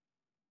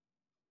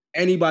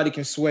 anybody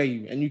can sway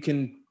you, and you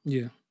can.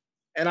 Yeah.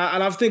 And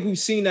I think we've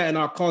seen that in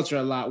our culture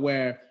a lot,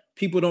 where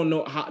people don't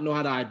know how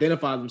to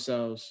identify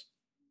themselves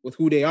with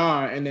who they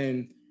are, and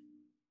then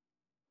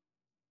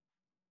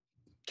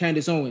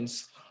Candace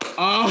Owens.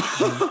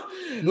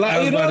 Like, I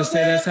was about to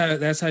say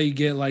that's how you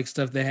get like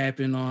stuff that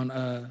happened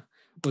on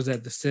was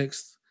that the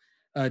 6th,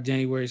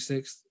 January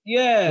 6th?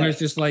 Yeah. Where it's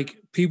just like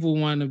people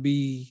want to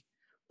be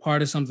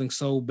part of something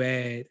so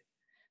bad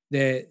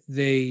that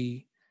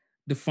they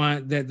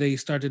start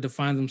to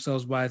define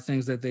themselves by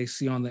things that they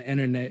see on the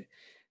internet,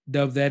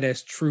 dub that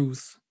as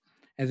truth,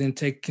 and then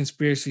take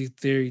conspiracy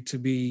theory to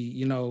be,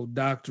 you know,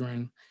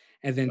 doctrine,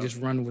 and then just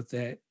run with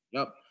that.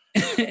 Yep.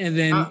 and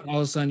then all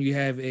of a sudden you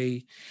have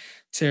a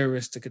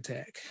terroristic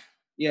attack.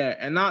 Yeah,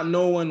 and not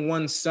knowing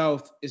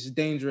oneself is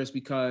dangerous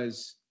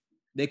because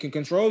they can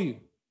control you.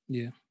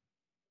 Yeah.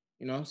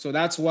 You know, so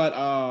that's what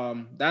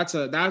that's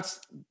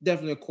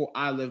definitely a quote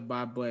I live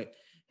by. But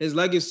his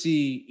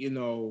legacy, you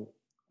know,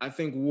 I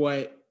think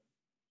what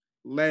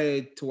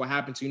led to what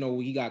happened to, you know,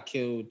 when he got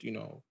killed, you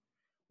know,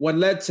 what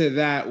led to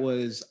that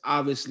was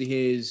obviously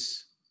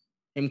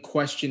him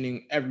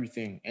questioning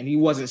everything, and he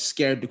wasn't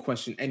scared to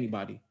question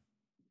anybody.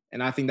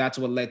 And I think that's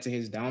what led to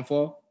his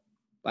downfall,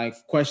 like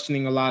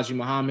questioning Elijah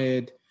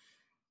Muhammad,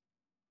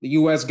 the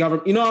U.S.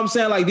 government. You know what I'm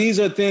saying? Like, these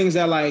are things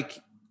that, like,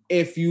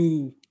 if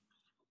you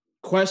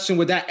question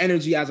with that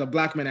energy as a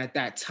black man at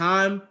that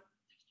time.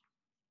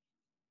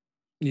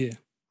 Yeah.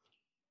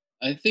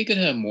 I think it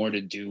had more to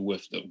do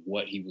with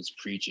what he was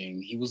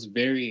preaching. He was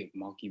very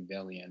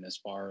Machiavellian as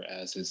far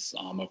as his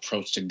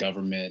approach to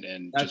government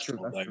and That's just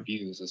true.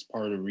 views. As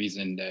part of the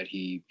reason that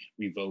he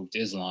revoked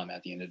Islam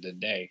at the end of the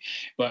day.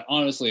 But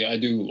honestly, I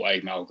do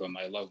like Malcolm.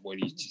 I love what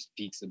he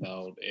speaks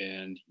about,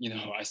 and you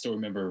know, I still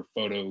remember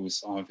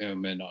photos of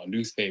him in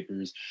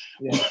newspapers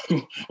where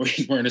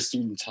he's wearing a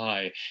suit and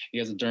tie. He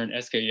has a darn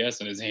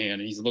SKS in his hand,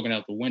 and he's looking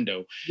out the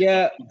window.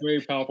 Yeah, very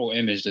powerful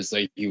image to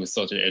say he was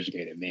such an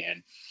educated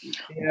man.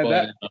 Yeah,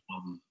 but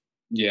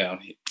yeah,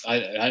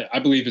 I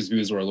believe his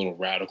views were a little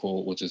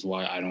radical, which is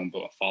why I don't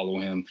follow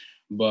him.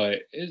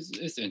 But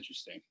it's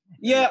interesting.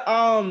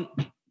 Yeah,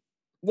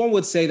 one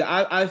would say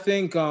that I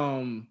think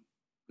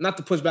not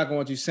to push back on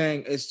what you're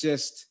saying, it's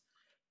just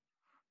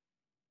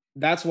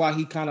that's why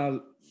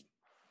what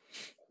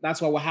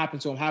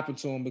happened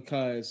to him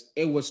because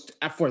it was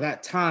for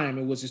that time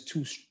it was just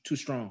too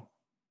strong.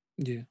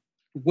 Yeah,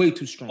 way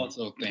too strong. I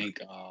also think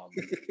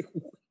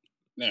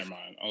never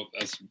mind. Oh,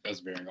 that's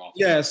veering off.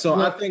 Yeah, so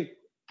I think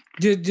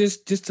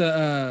just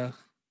to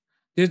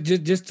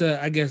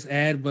I guess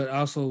add, but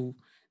also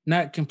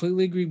not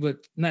completely agree,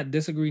 but not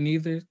disagree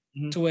neither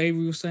to what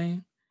Avery was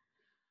saying.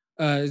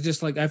 It's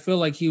just like I feel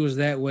like he was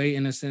that way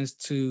in a sense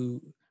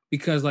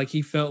because like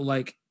he felt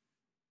like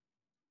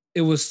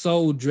it was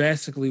so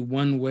drastically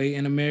one way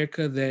in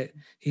America that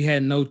he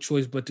had no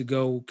choice but to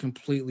go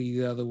completely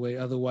the other way.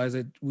 Otherwise,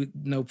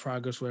 no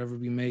progress would ever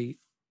be made.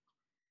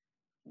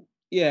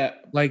 Yeah,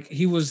 like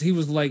he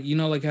was like, you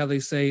know, like how they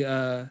say,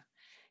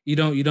 you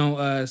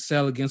don't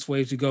sail against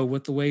waves, you go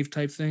with the wave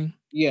type thing.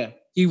 Yeah,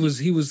 he was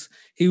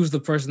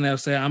the person that would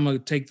say, I'm gonna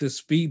take this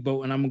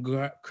speedboat and I'm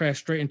gonna crash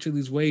straight into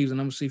these waves and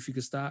I'm gonna see if you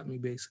can stop me,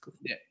 basically.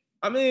 Yeah,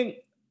 I mean,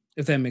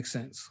 if that makes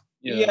sense.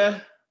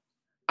 Yeah,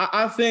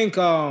 I think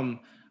I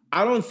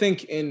don't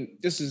think, and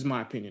this is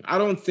my opinion, I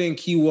don't think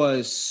he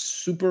was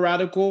super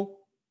radical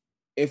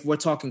if we're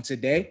talking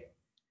today.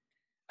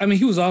 I mean,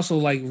 he was also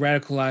like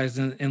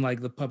radicalized in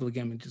like the public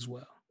image as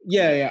well.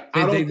 Yeah.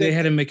 They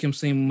had to make him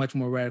seem much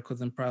more radical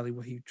than probably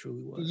what he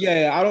truly was.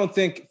 Yeah, I don't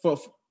think for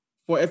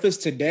if it's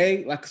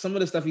today, like some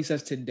of the stuff he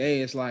says today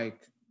is like,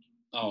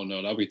 oh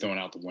no, that'll be thrown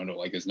out the window.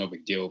 Like it's no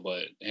big deal,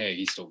 but hey,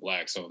 he's still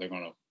black, so they're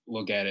gonna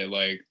look at it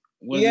like,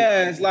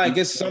 it's like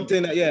it's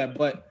something that,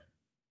 but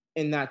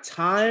in that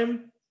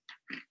time,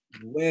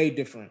 way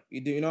different.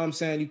 You know what I'm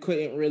saying? You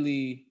couldn't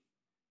really,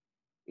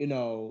 you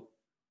know.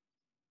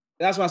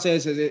 That's why I say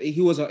he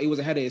was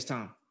ahead of his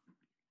time,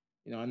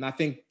 you know, and I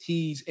think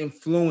he's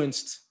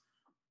influenced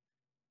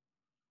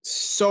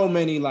so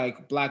many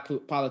like black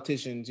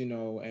politicians, you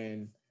know,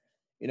 and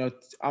you know,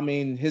 I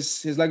mean,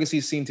 his legacy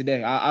is seen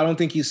today. I don't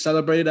think he's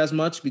celebrated as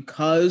much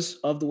because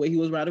of the way he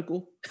was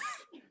radical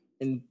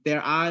in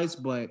their eyes,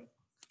 but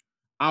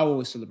I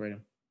always celebrate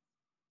him,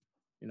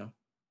 you know.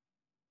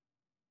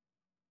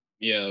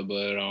 Yeah,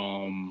 but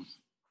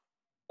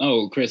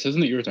oh, Chris,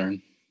 isn't it your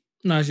turn?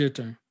 No, it's your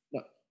turn.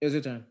 No, it's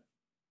your turn.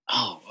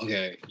 Oh,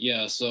 okay.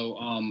 Yeah, so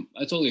I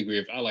totally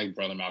agree. I like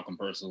Brother Malcolm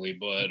personally,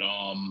 but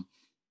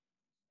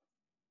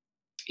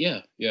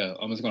yeah,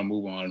 I'm just gonna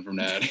move on from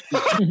that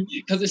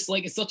because it's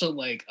such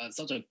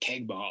a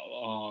keg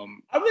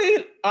bomb. I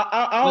mean,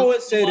 I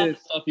always say this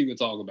stuff you could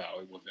talk about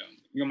with him.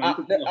 You know,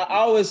 I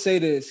always say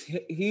this.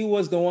 He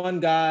was the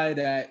one guy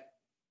that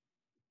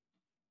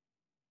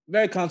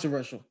very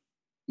controversial.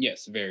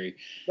 Yes, very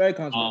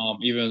controversial.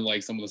 Even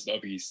like some of the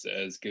stuff he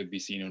says could be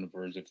seen on the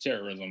verge of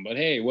terrorism, but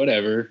hey,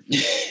 whatever.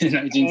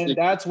 and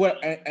that's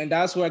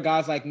where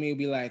guys like me will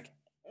be like,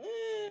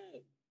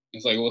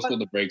 it's like, let's put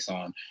the brakes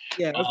on.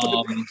 Yeah, let's put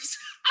the brakes.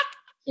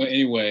 So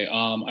anyway,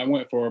 I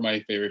went for my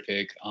favorite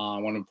pick.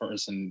 One of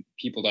the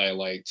people that I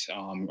liked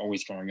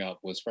always growing up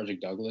was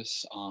Frederick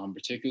Douglass.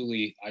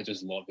 Particularly, I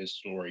just love his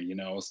story. You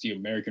know, it's the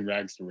American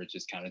rags to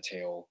riches kind of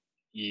tale.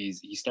 He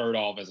started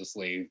off as a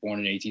slave, born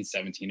in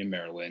 1817 in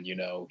Maryland. You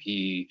know,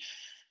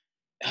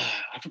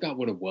 I forgot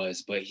what it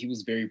was, but he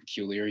was very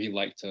peculiar. He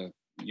liked to,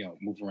 you know,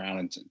 move around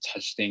and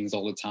touch things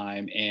all the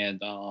time. And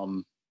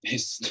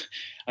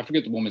I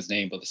forget the woman's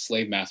name, but the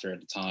slave master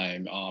at the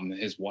time,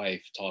 his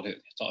wife taught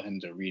him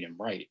to read and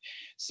write.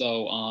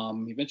 So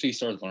eventually he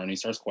starts learning,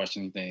 starts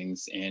questioning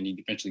things, and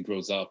he eventually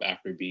grows up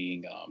after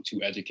being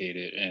too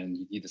educated,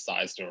 and he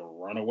decides to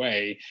run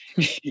away.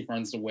 He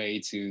runs away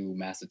to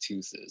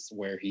Massachusetts,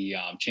 where he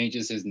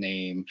changes his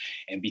name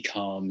and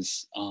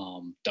becomes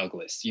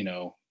Douglas.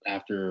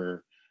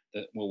 After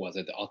what was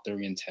it, the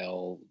Arthurian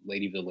tale,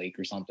 Lady of the Lake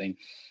or something.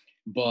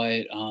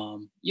 But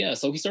yeah,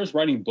 so he starts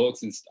writing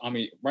books and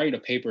writing a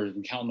paper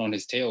and counting on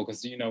his tail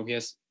because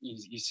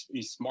he's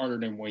smarter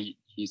than what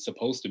he's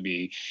supposed to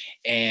be,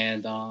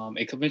 and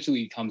it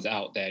eventually comes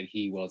out that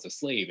he was a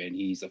slave and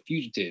he's a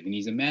fugitive and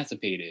he's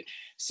emancipated.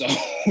 So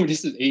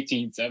this is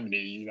 1870.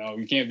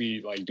 You can't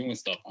be like doing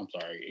stuff. I'm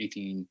sorry,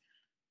 18.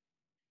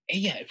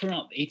 Yeah,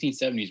 around the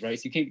 1870s, right?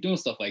 So you can't be doing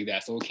stuff like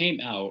that. So it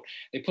came out,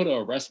 they put an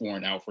arrest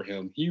warrant out for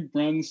him. He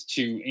runs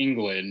to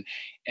England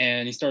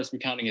and he starts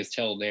recounting his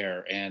tale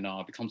there and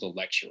becomes a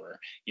lecturer.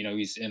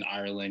 He's in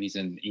Ireland, he's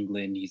in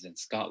England, he's in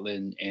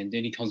Scotland, and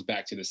then he comes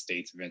back to the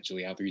States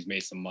eventually after he's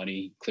made some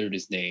money, cleared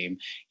his name.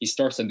 He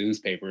starts a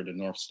newspaper, the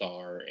North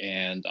Star,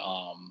 and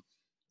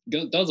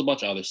does a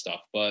bunch of other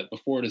stuff. But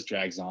before this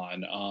drags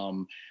on,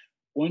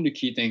 one of the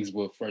key things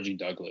with Frederick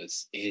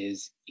Douglass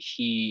is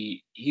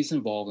he's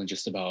involved in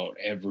just about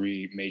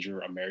every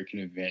major American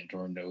event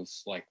during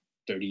those like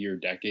 30-year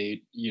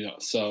decade,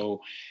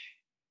 so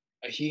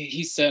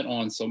he sat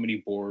on so many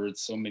boards,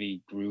 so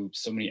many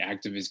groups, so many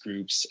activist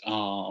groups,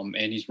 and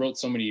he's wrote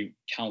so many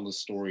countless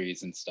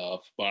stories and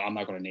stuff, but I'm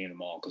not going to name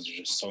them all because there's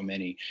just so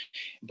many.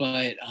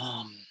 But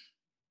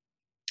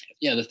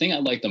yeah, the thing I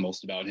like the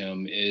most about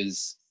him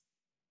is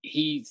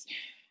he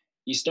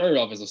started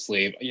off as a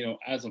slave,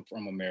 as I'm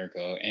from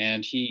America,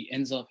 and he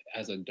ends up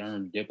as a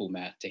darn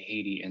diplomat to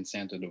Haiti and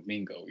Santo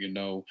Domingo,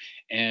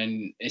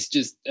 and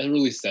it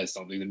really says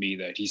something to me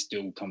that he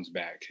still comes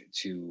back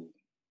to,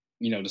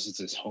 this is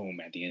his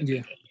home at the end of the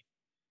day.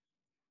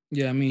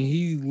 Yeah, I mean,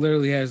 he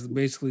literally has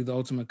basically the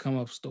ultimate come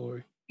up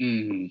story.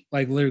 Mm-hmm.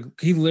 Like,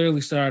 he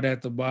literally started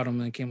at the bottom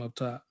and came up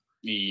top.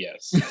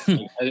 Yes.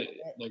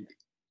 Like,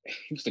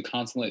 he was the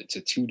consulate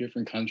to 2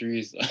 different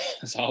countries.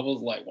 So I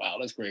was like, wow,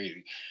 that's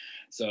crazy.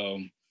 So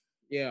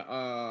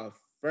yeah,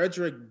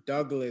 Frederick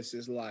Douglass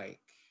is like,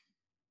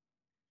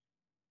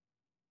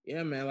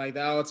 yeah, man, like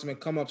the ultimate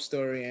come up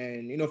story,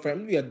 and for him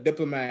to be a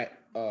diplomat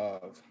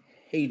of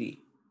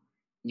Haiti.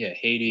 Yeah,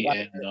 Haiti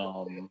and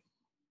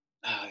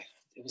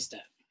it was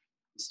that.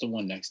 It's the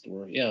one next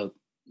door. Yeah,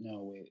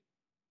 no wait,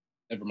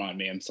 never mind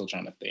me. I'm still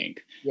trying to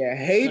think. Yeah,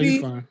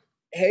 Haiti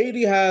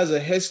has a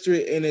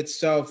history in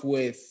itself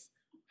with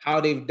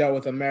how they've dealt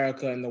with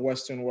America and the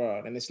Western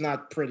world, and it's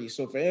not pretty.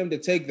 So for him to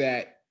take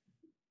that,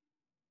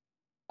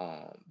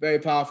 very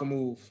powerful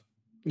move.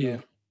 Yeah.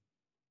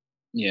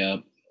 Yeah.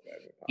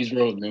 He's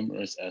wrote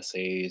numerous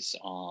essays,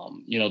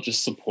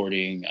 just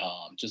supporting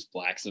just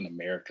Blacks in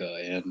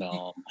America, and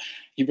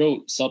he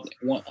wrote something.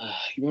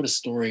 He wrote a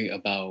story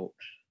about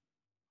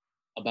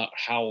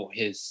how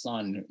his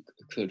son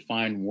could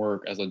find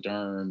work as in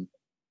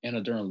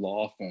a darn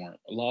law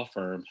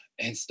firm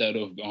instead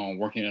of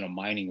working in a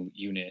mining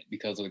unit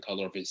because of the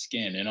color of his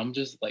skin. And I'm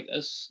just like,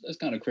 that's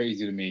kind of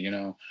crazy to me,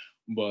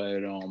 But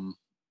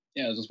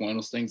yeah, it's just one of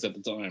those things at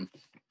the time.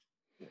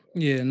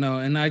 Yeah, no,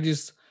 and I do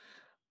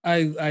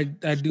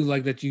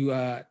like that you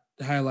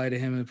highlighted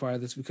him in part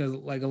of this because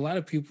like a lot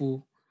of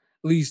people,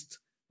 at least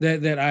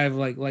that I've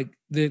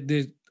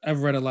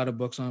I've read a lot of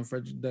books on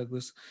Frederick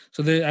Douglass,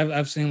 so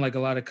I've seen like a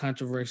lot of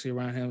controversy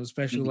around him,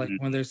 especially like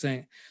when they're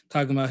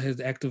talking about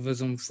his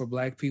activism for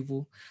Black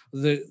people.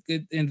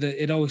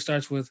 It always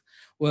starts with,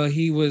 well,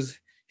 his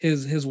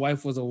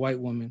wife was a white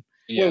woman.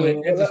 Yeah. Wait,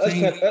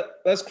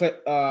 let's clear.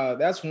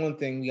 That's one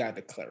thing we got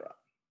to clear up.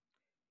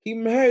 He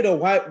married a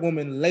white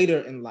woman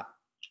later in life.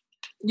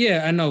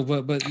 Yeah, I know,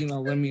 but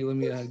let me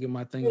get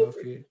my thing off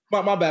here.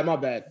 My bad.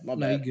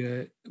 No, you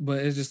good. But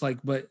it's just like,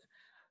 but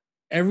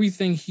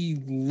everything he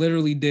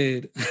literally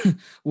did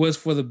was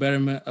for the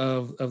betterment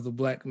of the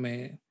Black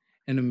man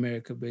in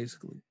America,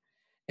 basically.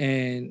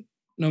 And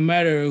no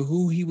matter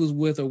who he was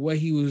with or what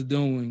he was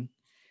doing,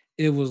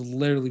 it was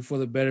literally for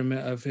the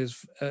betterment of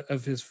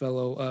his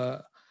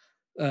fellow.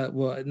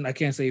 Well, I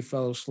can't say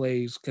fellow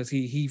slaves because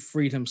he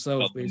freed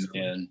himself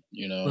basically. Man,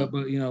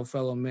 but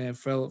fellow man,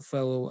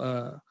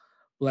 fellow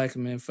Black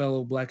men,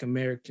 fellow Black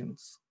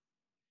Americans.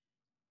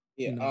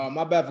 Yeah,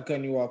 my bad for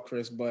cutting you off,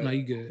 Chris, but no,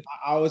 you good.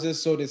 I was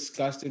just so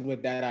disgusted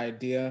with that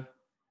idea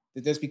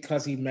that just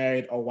because he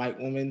married a white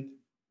woman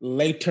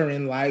later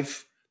in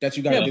life that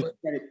you got to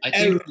discredit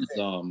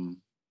everything.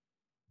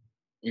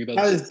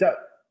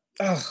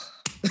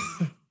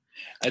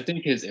 I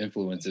think his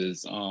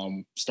influences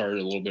started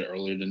a little bit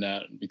earlier than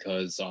that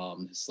because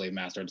his slave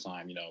master at the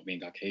time, being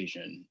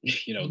Caucasian,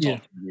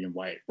 talking being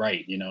white,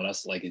 right?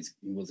 That's like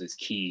was his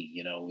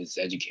key, his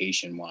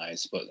education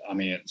wise. But I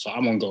mean, so I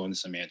won't go into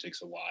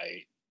semantics of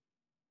why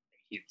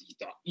he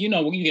thought, you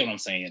get what I'm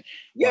saying.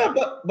 Yeah,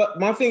 but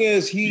my thing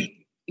is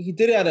he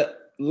did it at a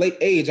late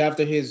age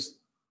after his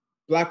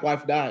Black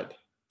wife died.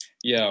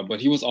 Yeah, but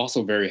he was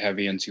also very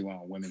heavy into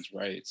women's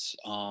rights,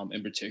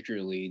 and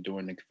particularly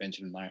during the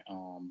convention.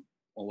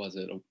 What was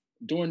it?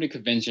 During the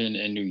convention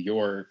in New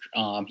York,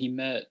 he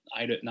met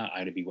not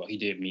Ida B. Wells. He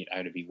did meet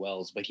Ida B.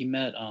 Wells, but he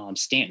met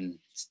Stanton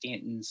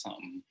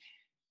something.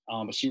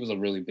 But she was a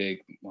really big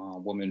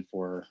woman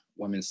for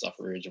women's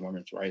suffrage and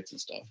women's rights and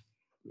stuff.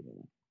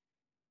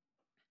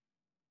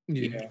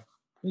 Yeah.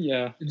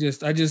 Yeah.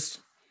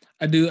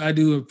 I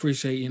do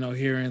appreciate,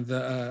 hearing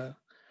the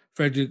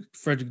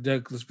Frederick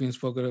Douglass being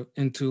spoken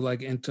into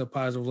a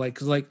positive light.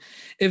 Cause like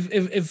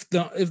if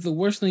the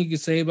worst thing you could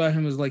say about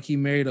him is like he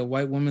married a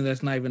white woman,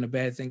 that's not even a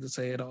bad thing to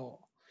say at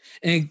all.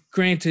 And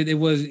granted, it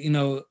was,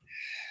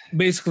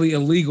 basically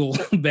illegal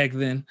back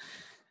then.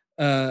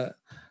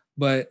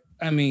 But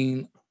I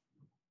mean,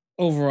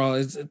 overall,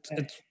 it's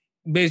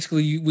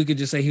basically we could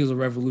just say he was a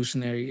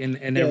revolutionary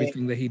in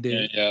everything that he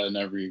did. Yeah, in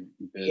every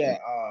bit. Yeah,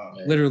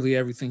 literally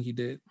everything he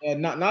did. Yeah,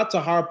 not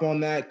to harp on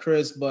that,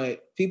 Chris,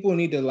 but people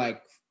need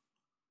to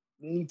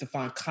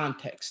find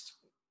context.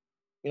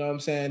 You know what I'm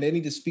saying? They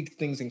need to speak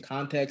things in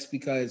context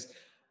because,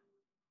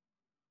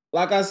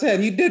 like I said,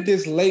 he did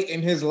this late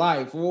in his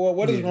life.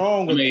 What is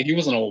wrong with he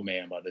was an old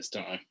man by this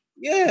time.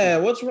 Yeah,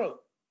 what's wrong?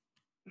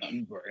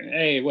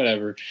 Hey,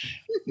 whatever.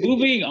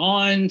 Moving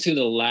on to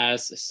the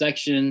last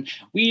section,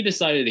 we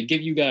decided to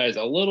give you guys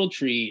a little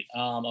treat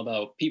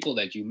about people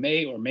that you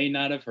may or may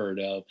not have heard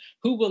of.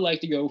 Who would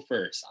like to go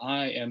first?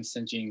 I am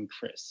cinching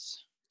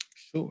Chris.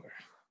 Sure.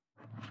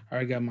 I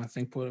already got my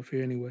thing put up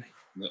here anyway.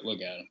 Look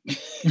at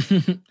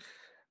him.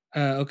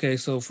 Okay,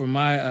 so for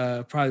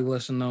my probably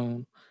lesser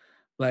known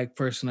Black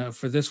person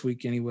for this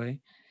week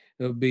anyway,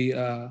 it would be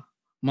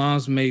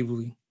Moms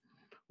Mabley,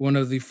 one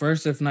of the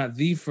first, if not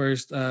the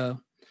first,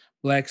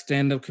 Black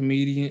stand-up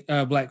comedian,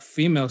 Black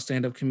female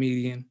stand-up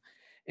comedian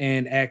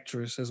and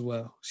actress as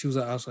well. She was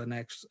also an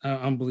actress. I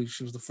don't believe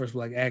she was the first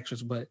Black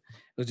actress, but it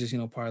was just,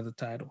 part of the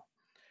title.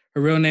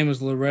 Her real name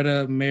is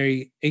Loretta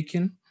Mary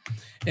Aitken,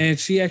 and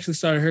she actually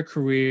started her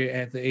career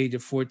at the age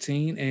of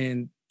 14,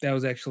 and that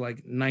was actually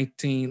like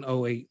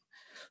 1908.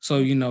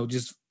 So,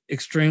 just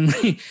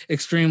extremely,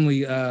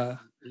 extremely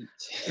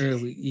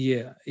early.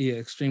 Yeah,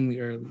 extremely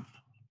early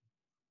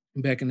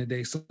back in the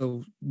day.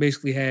 So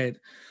basically had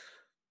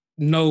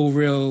no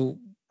real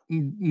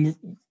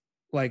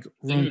like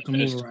room to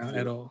move around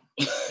at all.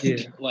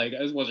 Yeah. Like,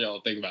 I just want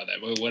y'all to think about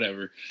that, but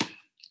whatever.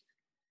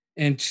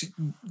 And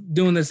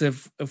doing this at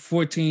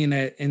 14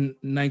 in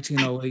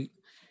 1908,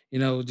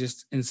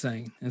 just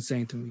insane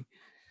to me.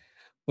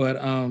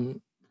 But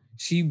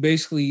she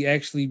basically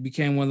actually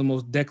became one of the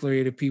most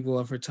decorated people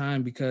of her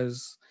time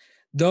because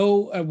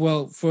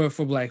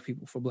for black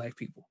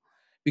people,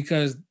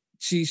 because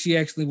she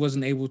actually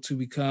wasn't able to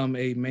become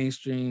a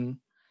mainstream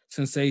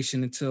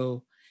sensation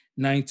until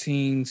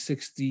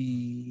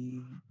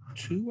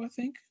 1962, I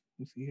think.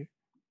 Let's see here.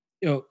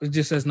 It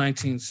just says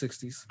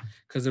 1960s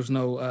because there's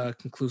no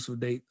conclusive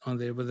date on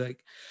there. But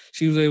like,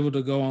 she was able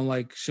to go on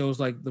like shows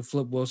like the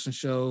Flip Wilson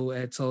Show,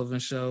 Ed Sullivan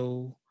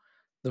Show,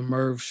 the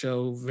Merv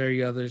Show,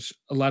 a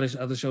lot of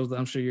other shows that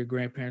I'm sure your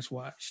grandparents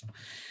watched.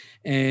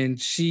 And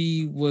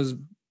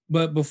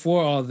but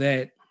before all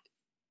that,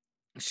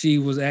 she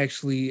was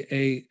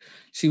declared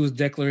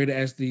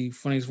as the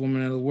funniest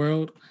woman in the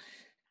world.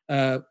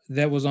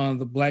 That was on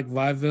the Black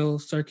Vaudeville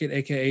circuit,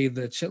 aka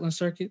the Chitlin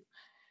circuit.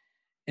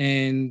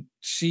 And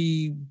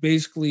she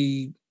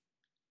basically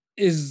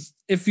is,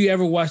 if you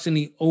ever watched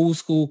any old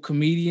school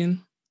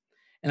comedian,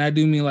 and I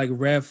do mean like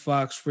Redd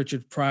Foxx,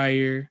 Richard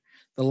Pryor,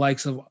 the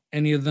likes of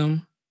any of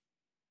them,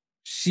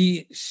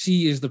 she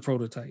is the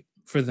prototype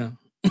for them,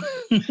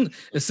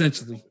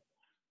 essentially.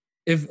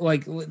 If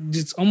like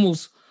just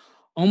almost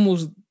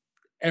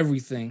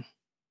everything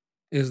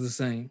is the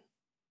same.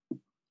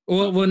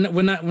 Well,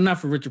 we're not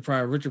for Richard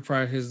Pryor. Richard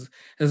Pryor has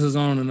his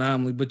own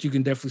anomaly, but you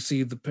can definitely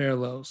see the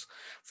parallels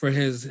for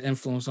her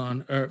influence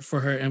on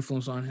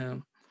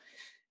him.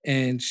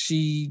 And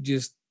she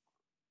just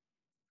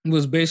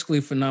was basically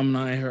a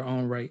phenomenon in her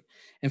own right.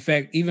 In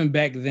fact, even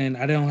back then,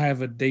 I don't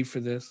have a date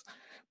for this,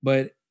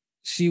 but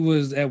she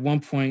was at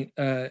one point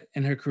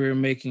in her career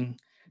making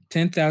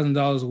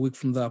 $10,000 a week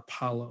from the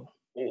Apollo.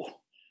 Oh,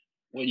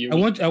 what year?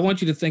 I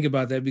want you to think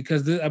about that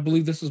because I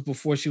believe this was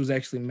before she was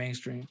actually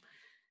mainstream,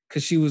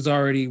 because she was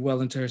already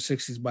well into her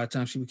 60s by the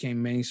time she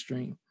became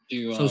mainstream.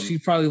 So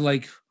she's probably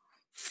like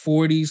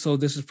 40. So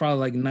this is probably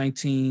like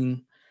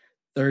 1930s,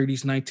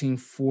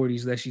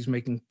 1940s that she's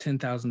making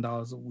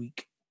 $10,000 a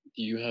week.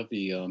 Do you have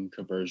the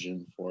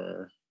conversion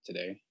for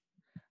today?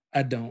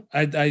 I don't.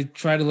 I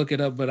tried to look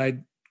it up, but I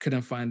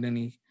couldn't find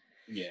any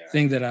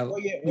thing that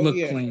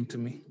looked clean to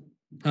me.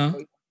 Huh?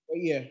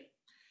 Yeah.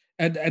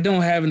 I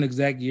don't have an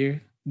exact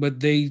year, but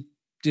they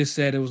just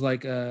said it was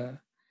like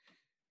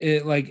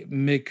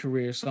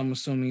mid-career. So I'm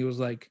assuming it was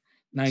like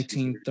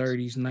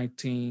 1930s,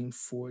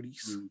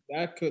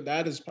 1940s.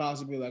 That is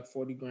possibly like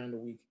 40 grand a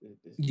week.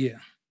 Yeah.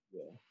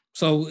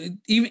 So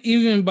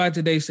even by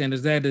today's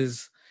standards, that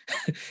is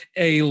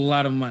a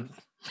lot of money.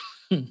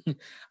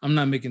 I'm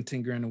not making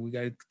 10 grand a week.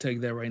 I tell you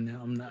that right now.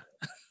 I'm not.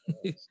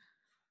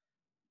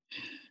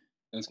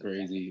 That's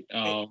crazy.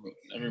 That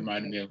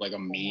reminded me of like a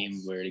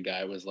meme where the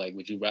guy was like,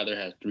 "Would you rather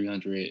have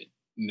 300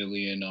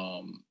 million?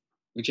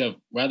 Would you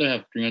rather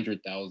have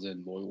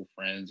 300,000 loyal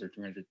friends or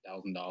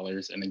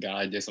 $300,000?" And the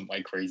guy did some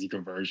like crazy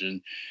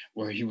conversion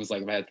where he was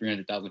like, "If I had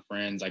 300,000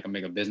 friends, I can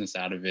make a business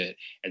out of it."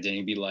 And then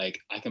he'd be like,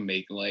 "I can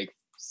make like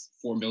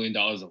 $4 million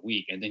a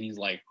week." And then he's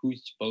like,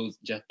 "Who's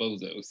Jeff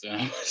Bezos?"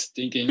 And I was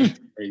thinking,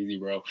 crazy,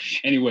 bro.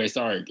 Anyway,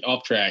 sorry,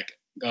 off track.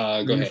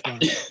 Go ahead.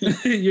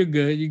 You're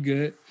good. You're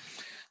good.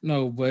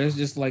 No, but it's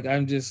just like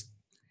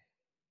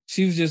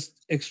she was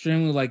just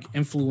extremely like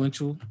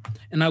influential,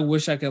 and I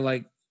wish I could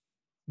like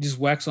just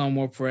wax on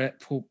more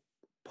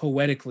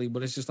poetically,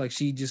 but it's just like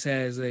she just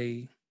has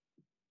a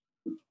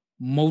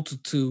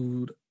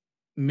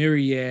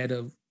myriad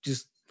of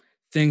just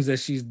things that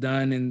she's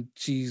done, and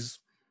she's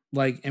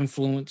like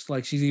influenced.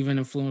 Like she's even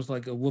influenced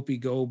like a Whoopi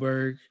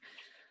Goldberg.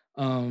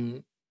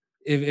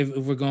 If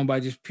we're going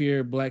by just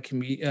pure black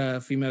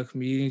female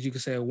comedians, you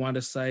could say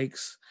Wanda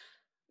Sykes.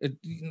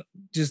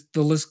 Just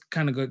the list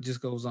kind of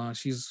just goes on.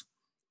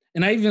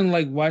 And I even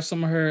like watched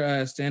some of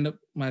her stand up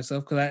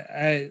myself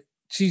because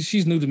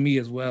she's new to me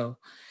as well,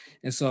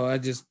 and so I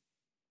just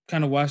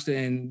kind of watched it,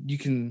 and you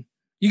can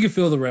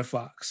feel the Red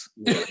Fox.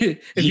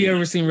 If you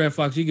ever seen Red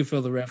Fox, you can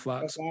feel the Red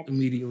Fox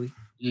immediately.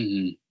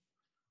 Mm-hmm.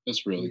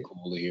 That's really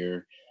cool to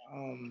hear.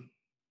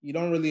 You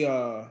don't really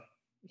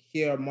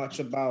hear much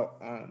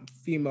about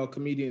female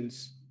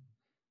comedians.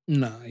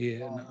 No,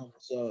 no.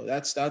 So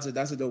that's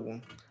a dope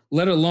one.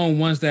 Let alone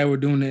ones that were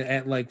doing it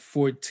at like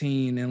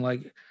 14 and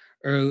like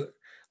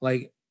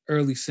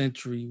early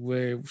century,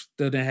 where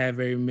still didn't have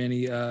very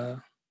many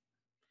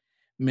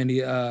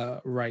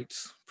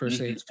rights per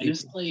se. And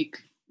it's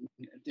like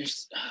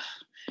there's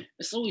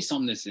always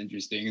something that's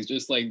interesting. It's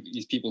just like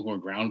these people who are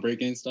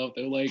groundbreaking and stuff,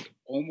 they're like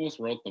almost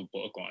wrote the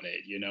book on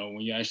it, you know, when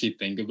you actually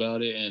think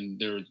about it, and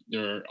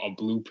they're a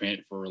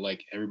blueprint for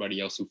like everybody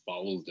else who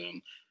follows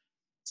them.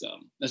 So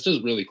that's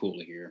just really cool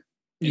to hear.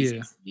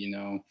 It's, you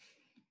know,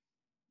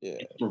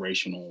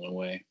 inspirational in a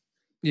way.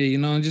 Yeah, you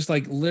know, and just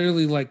like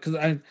literally like, cause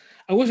I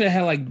wish I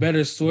had like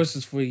better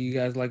sources for you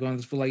guys like on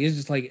this, but like it's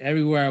just like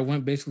everywhere I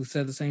went basically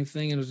said the same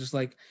thing, and it was just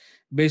like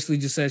basically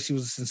just said she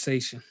was a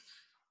sensation.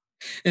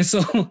 And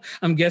so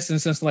I'm guessing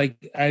since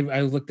like I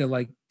looked at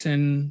like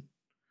 10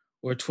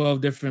 or 12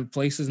 different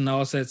places and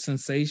all said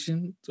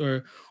sensation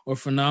or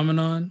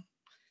phenomenon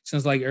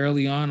since like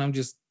early on, I'm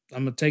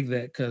gonna take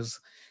that because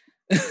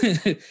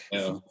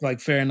like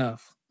fair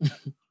enough.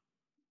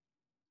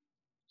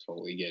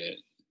 Totally get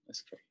it.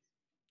 That's crazy.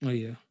 Oh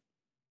yeah.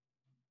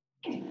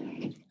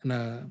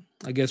 And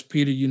I guess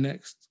Peter, you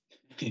next.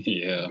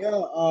 Yeah.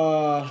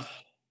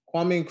 Kwame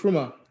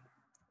Nkrumah.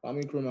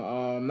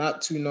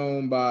 Not too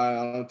known by,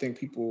 I don't think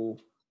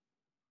people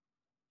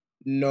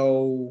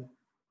know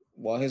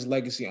his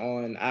legacy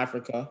on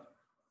Africa.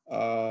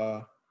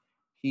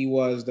 He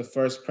was the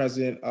first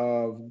president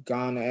of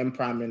Ghana and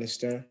prime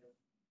minister.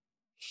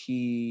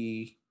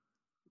 He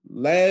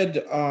led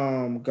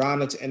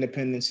Ghana to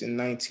independence in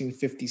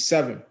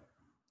 1957.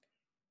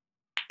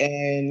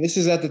 And this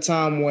is at the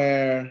time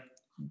where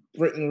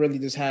Britain really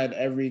just had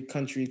every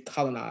country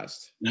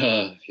colonized.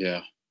 Yeah.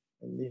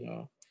 And, you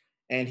know,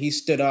 and he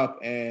stood up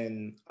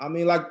and, I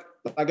mean, like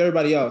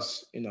everybody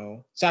else, you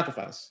know,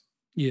 sacrifice.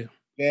 Yeah.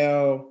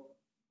 Well,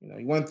 you know,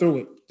 he went through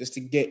it just to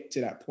get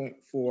to that point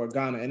for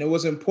Ghana. And it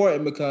was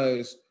important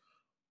because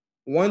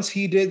once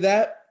he did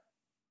that,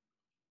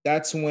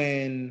 that's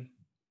when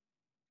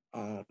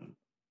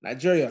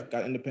Nigeria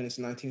got independence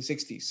in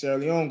 1960. Sierra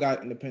Leone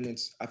got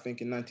independence, I think,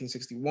 in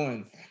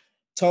 1961.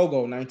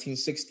 Togo,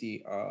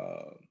 1960.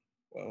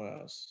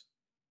 What else?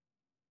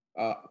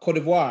 Cote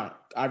d'Ivoire,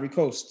 Ivory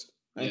Coast,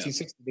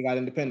 1960. They got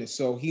independence.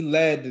 So he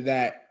led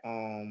that.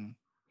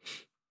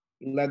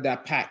 He led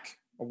that pack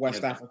of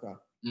West Africa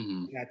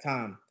in that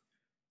time.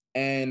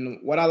 And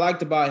what I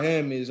liked about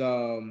him is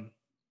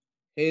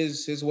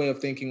his way of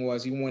thinking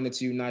was he wanted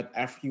to unite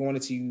He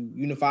wanted to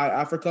unify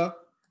Africa.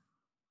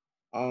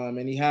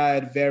 And he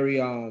had very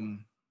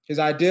his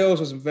ideals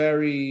was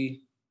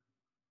very,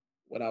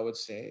 what I would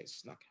say,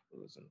 it's not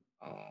capitalism.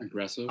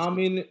 Aggressive. I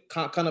mean,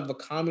 kind of a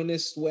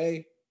communist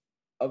way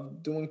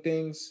of doing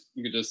things.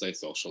 You could just say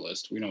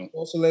socialist. We don't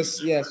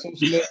socialist, yeah,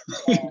 socialist.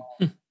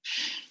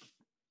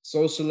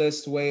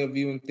 Socialist way of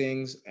viewing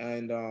things.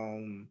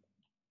 And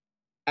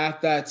at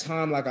that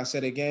time, like I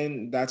said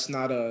again, that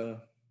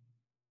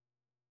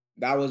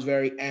was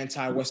very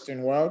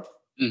anti-Western world.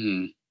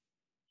 Mm-hmm.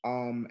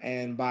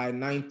 And by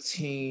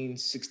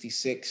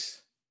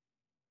 1966,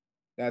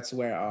 that's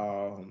where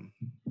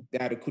they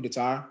had a coup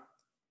d'etat.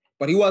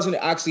 But he wasn't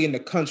actually in the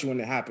country when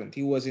it happened.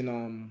 He was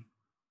in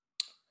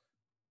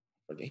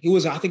I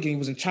think he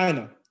was in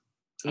China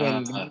when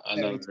another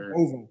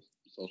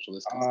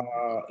socialist.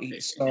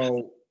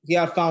 So he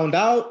had found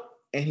out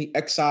and he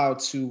exiled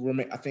to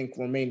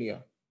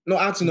Romania. No,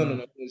 actually,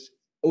 no. It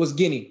was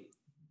Guinea.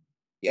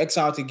 He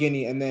exiled to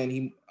Guinea, and then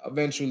he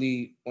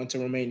eventually went to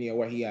Romania,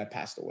 where he had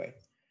passed away.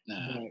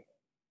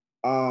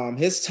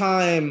 His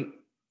time,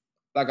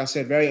 like I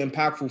said, very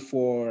impactful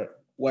for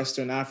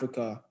Western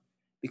Africa,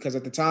 because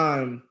at the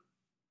time,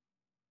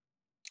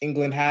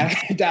 England had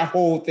that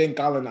whole thing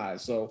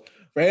colonized. So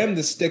for him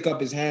to stick up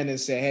his hand and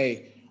say,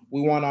 "Hey,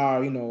 we want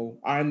our,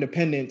 our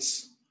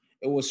independence,"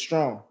 it was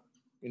strong.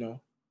 It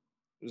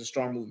was a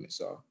strong movement.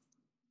 So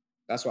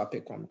that's why I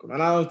picked Kwame Nkrumah.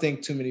 And I don't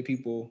think too many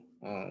people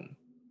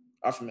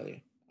are familiar.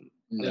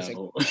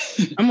 No.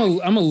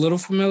 I'm a little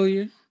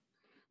familiar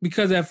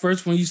because at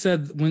first when you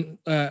said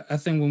I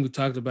think when we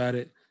talked about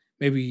it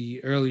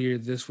maybe earlier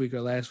this week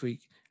or last week,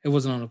 it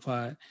wasn't on the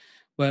pod,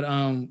 but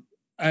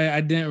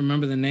I didn't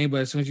remember the name.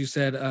 But as soon as you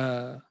said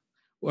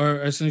or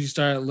as soon as you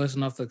started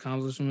listing off the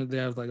accomplishments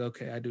there, I was like,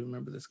 okay, I do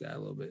remember this guy a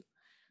little bit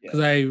because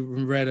I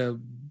read a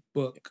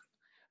book,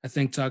 I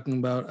think talking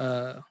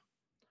about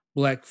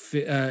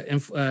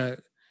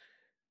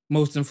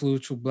most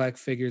influential Black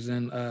figures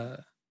in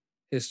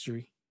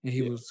history,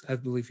 and I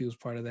believe he was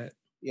part of that.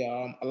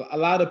 Yeah, a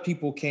lot of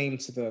people came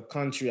to the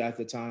country at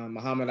the time.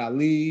 Muhammad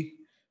Ali,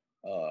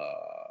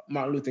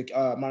 Martin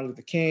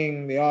Luther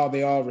King. They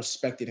all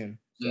respected him.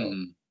 So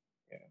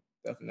yeah,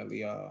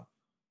 definitely.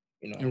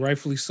 And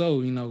rightfully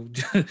so.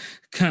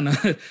 Kind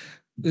of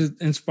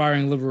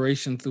inspiring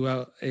liberation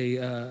throughout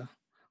at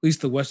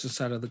least the western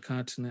side of the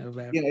continent of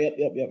Africa.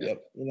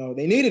 Yep.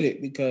 They needed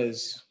it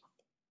because,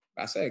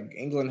 I said,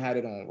 England had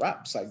it on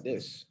wraps like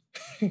this.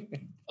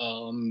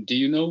 Do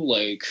you know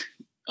what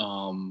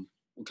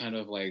kind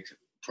of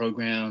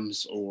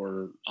programs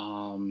or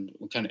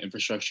what kind of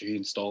infrastructure he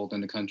installed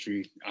in the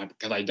country?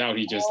 Because I doubt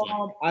he just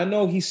I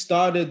know he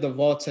started the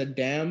Volta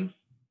Dam.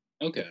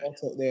 Okay.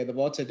 The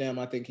Volta Dam,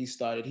 I think he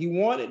started. He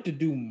wanted to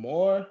do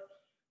more,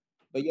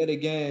 but yet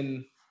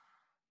again,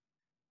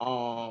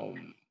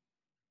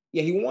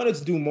 he wanted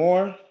to do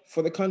more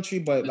for the country,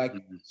 but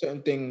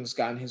certain things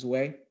got in his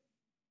way.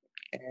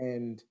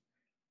 And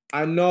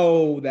I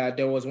know that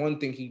there was one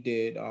thing he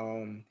did.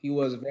 He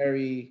was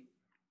very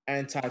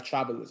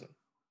anti-tribalism.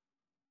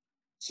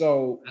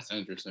 So that's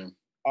interesting.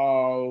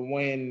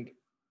 When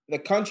the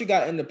country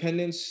got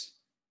independence,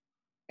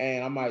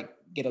 and I might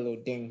get a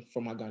little ding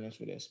from my Ghanaians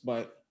for this,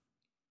 but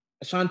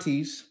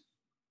Ashantis.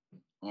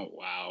 Oh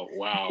wow!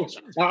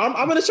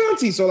 I'm an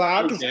Ashanti, so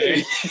I can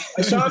say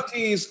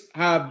Ashantis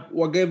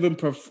were given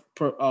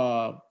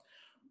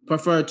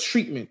preferred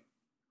treatment,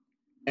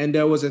 and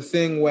there was a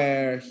thing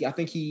where I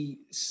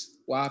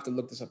have to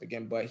look this up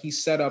again, but he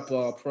set up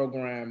a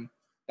program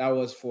that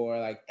was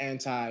for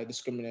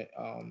anti-discriminate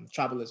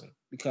tribalism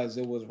because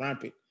it was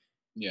rampant.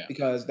 Yeah.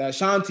 Because the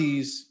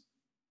Ashantis,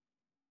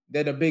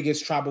 they're the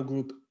biggest tribal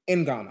group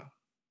in Ghana.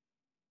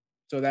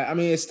 So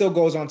it still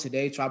goes on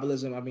today.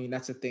 Tribalism,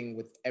 that's a thing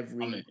with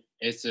every.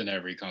 It's in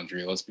every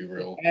country. Let's be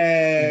real.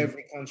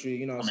 Every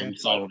country, we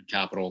saw the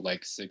capital not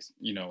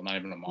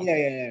even a month.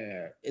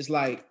 Yeah. It's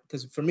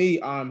because for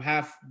me, I'm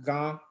half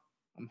Ghana,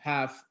 I'm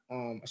half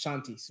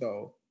Ashanti,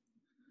 so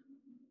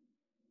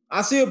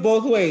I see it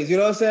both ways. You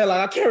know what I'm saying?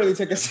 I can't really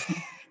take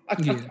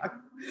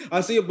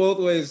I see it both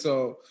ways.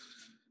 So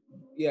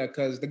yeah,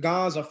 because the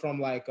Gans are from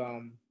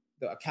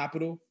the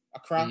capital,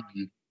 Accra,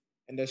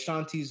 and the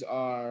Ashantis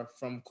are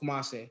from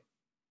Kumasi.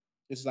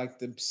 It's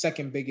the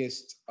second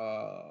biggest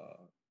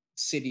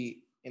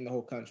city in the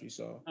whole country.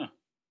 So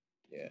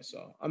yeah,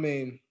 so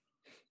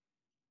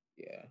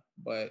yeah,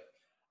 but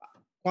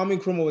Kwame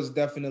Nkrumah was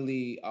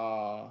definitely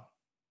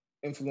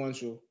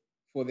influential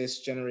for this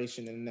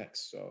generation and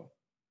next. So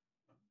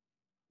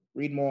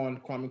read more on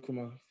Kwame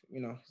Nkrumah.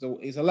 So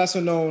he's a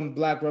lesser known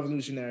Black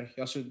revolutionary.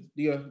 Y'all should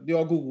do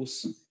your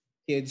Googles,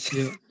 kids.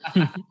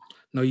 Yeah.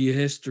 Know your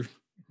history.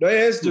 Know your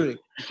history.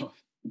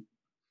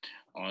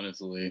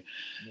 Honestly.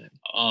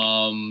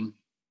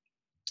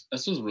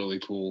 This was really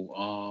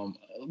cool.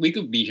 We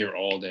could be here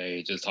all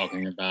day just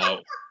talking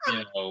about,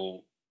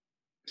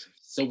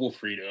 civil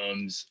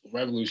freedoms,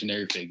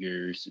 revolutionary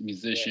figures,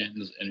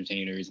 musicians,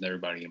 entertainers, and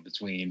everybody in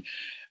between.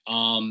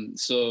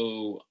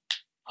 So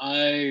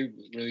I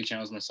really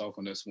challenged myself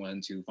on this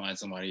one to find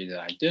somebody that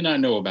I did not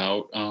know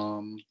about,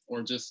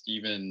 or just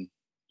even,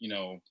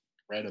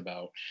 read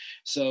about.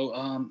 So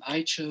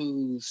I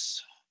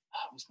chose,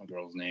 what's my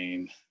girl's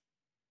name?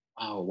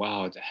 Oh,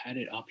 wow. I had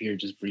it up here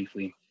just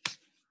briefly.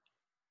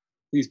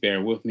 Please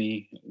bear with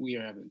me. We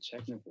are having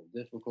technical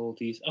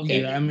difficulties.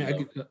 Okay. Yeah,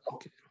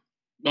 okay.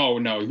 No,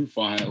 you're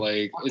fine.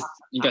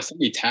 You got so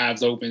many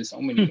tabs open,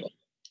 so many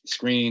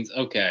screens.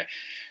 Okay.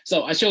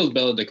 So I chose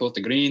Bella da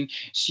Costa Green.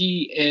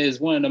 She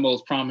is one of the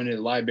most prominent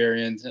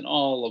librarians in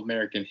all of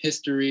American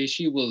history.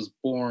 She was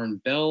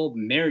born Belle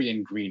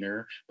Marion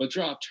Greener, but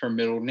dropped her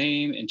middle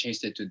name and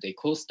changed it to da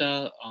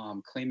Costa,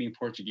 claiming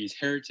Portuguese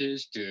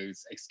heritage to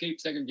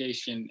escape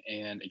segregation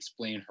and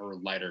explain her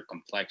lighter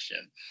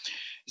complexion.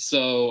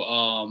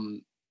 So,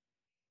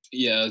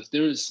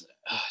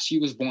 she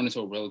was born into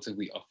a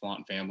relatively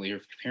affluent family. Her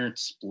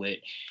parents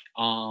split.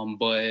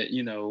 But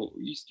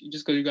just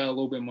because you got a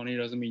little bit of money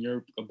doesn't mean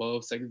you're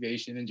above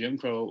segregation and Jim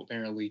Crow,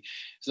 apparently.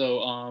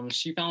 So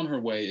she found her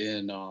way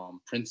in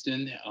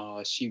Princeton.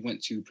 She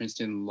went to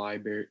Princeton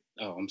Library.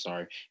 Oh, I'm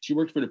sorry. She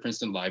worked for the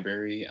Princeton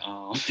Library.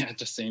 At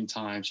the same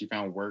time, she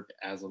found work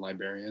as a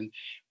librarian.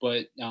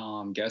 But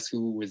guess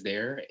who was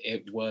there?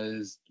 It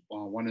was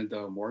one of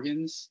the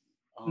Morgans,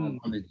 one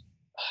of the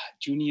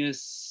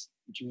Junius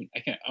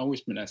I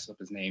always mess up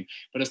his name,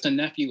 but it's the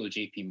nephew of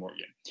J.P.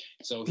 Morgan.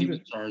 So he was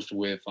charged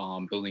with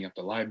building up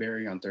the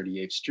library on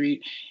 38th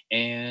Street,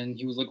 and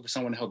he was looking for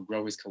someone to help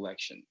grow his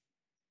collection.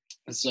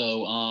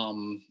 So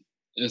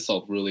it's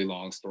a really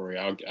long story.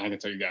 I can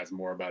tell you guys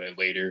more about it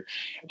later.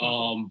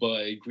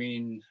 But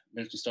Green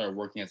eventually started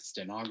working as a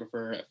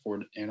stenographer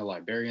and a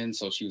librarian.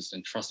 So she was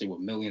entrusted with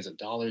millions of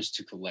dollars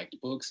to collect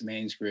books,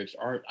 manuscripts,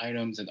 art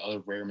items, and other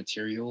rare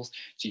materials.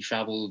 She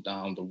traveled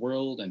down the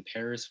world in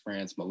Paris,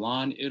 France,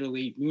 Milan,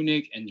 Italy,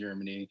 Munich, and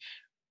Germany.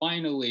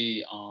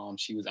 Finally,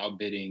 she was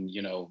outbidding,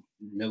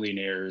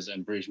 millionaires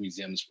and British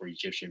museums for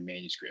Egyptian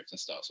manuscripts and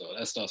stuff. So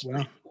that stuff's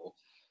pretty cool.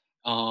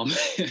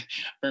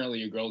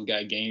 Apparently a girl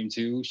got game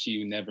too.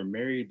 She never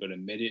married but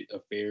admitted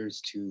affairs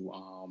to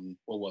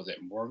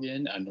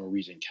Morgan, a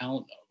Norwegian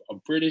count, a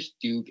British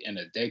duke, and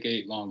a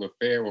decade-long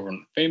affair with a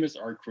famous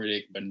art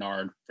critic,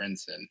 Bernard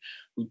Frentzen,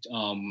 who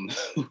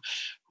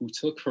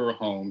took her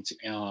home to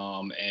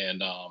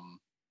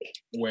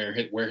where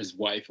his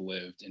wife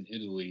lived in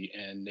Italy,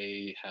 and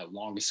they had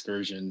long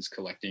excursions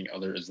collecting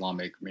other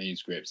Islamic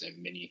manuscripts and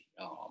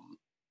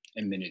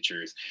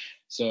miniatures.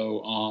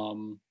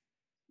 So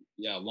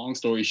yeah, long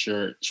story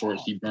short,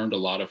 she burned a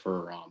lot of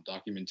her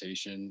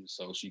documentation,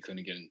 so she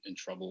couldn't get in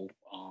trouble,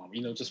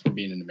 just for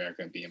being in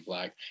America and being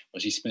Black.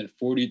 But she spent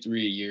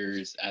 43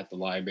 years at the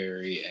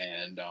library,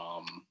 and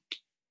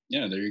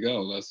yeah, there you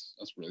go. That's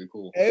really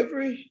cool.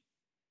 Avery,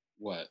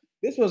 what?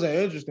 This was an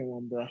interesting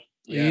one, bro.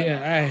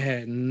 Yeah, I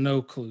had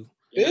no clue.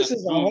 This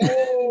is a whole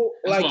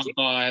That's why I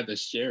thought I had to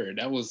share it.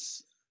 That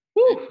was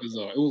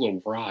it was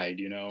a ride,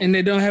 And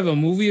they don't have a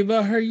movie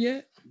about her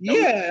yet?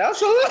 Yeah,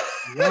 absolutely.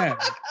 Yeah.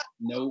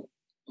 Nope.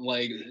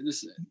 Like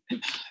this,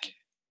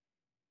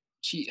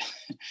 she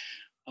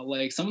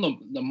like some of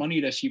the money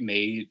that she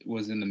made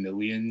was in the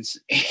millions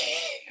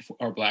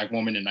for a Black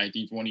woman in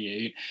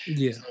 1928.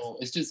 Yeah. So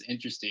it's just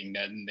interesting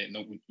that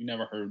you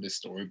never heard this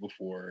story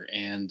before,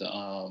 and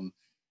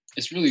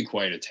it's really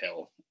quite a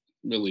tale.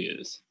 It really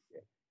is.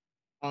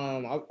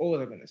 What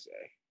was I gonna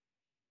say?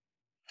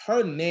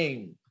 Her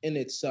name in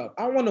itself.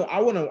 I want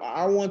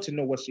to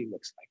know what she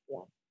looks like.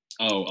 One.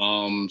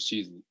 Oh,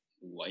 she's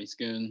light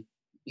skinned.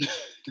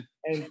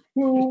 And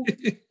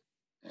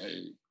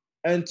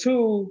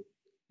two,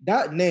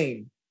 that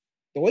name,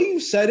 the way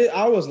you said it,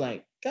 I was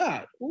like,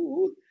 God,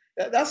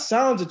 that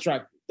sounds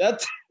attractive.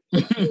 That's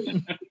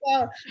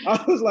I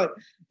was like,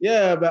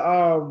 yeah,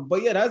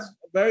 but yeah, that's a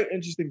very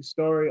interesting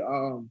story.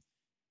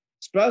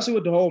 Especially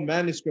with the whole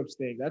manuscripts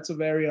thing. That's a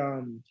very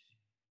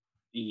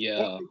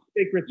yeah,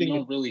 sacred thing. You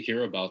don't really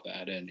hear about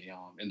that in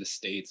the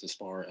States as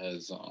far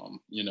as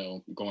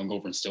going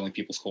over and stealing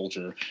people's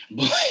culture,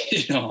 but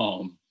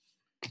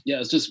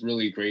yeah, it's just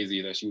really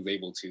crazy that she was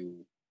able to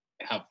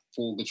have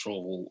full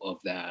control of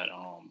that.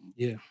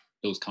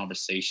 Those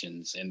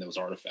conversations and those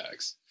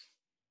artifacts.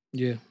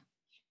 Yeah.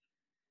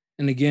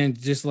 And again,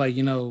 just like,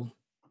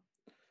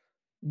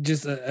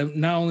 just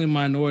not only a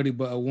minority,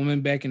 but a woman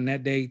back in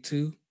that day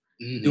too,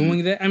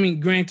 doing that. I mean,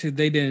 granted,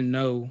 they didn't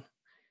know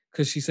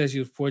because she said she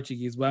was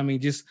Portuguese, but I mean,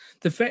 just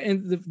the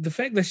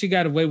fact that she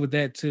got away with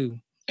that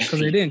too, because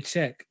they didn't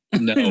check.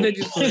 No, they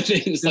just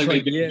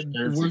like yeah,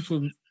 it works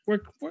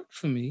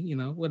for me,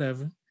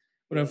 whatever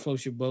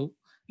floats your boat.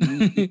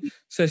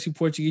 Says she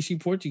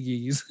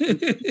Portuguese.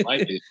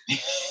 Like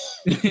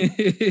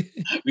it.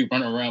 We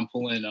run around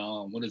pulling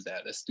what is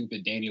that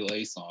stupid Danny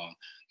Lay song?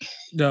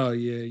 Oh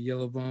yeah,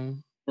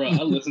 Yellowbone. Bro,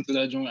 I listened to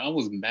that joint. I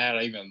was mad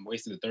I even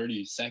wasted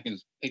 30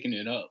 seconds picking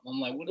it up.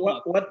 I'm like,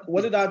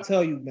 what did I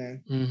tell you,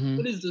 man? Mm-hmm.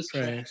 What is this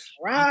trash?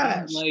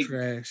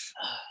 Trash.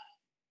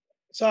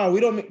 Sorry, we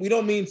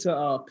don't mean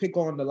to pick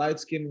on the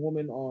light-skinned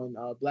woman on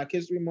Black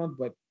History Month,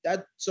 but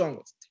that song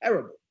was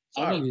terrible.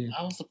 I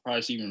was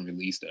surprised she even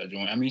released that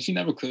joint. I mean, she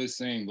never could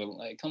sing, but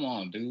like, come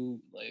on, dude.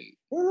 Like,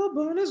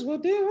 Yellowbone is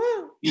what they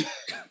want.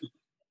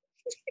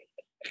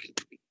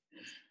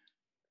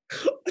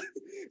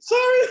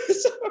 Sorry.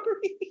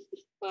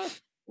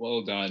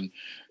 Well done,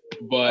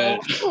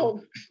 but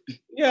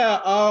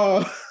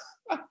yeah.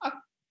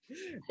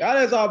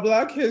 That is our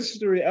Black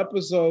History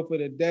episode for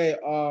the day.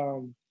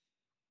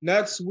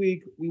 Next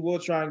week we will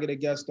try and get a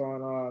guest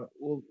on.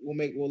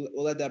 We'll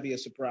let that be a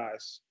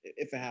surprise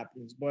if it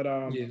happens. But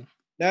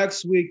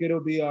next week it'll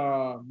be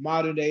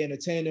modern day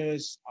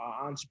entertainers,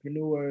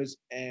 entrepreneurs,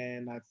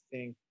 and I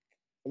think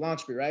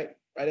philanthropy, right?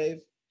 Right,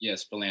 Dave?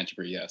 Yes,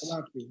 philanthropy. Yes.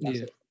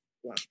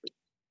 Philanthropy.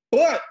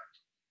 But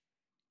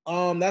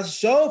that's the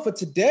show for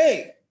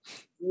today.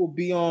 We'll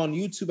be on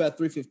YouTube at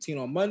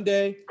 3:15 on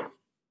Monday.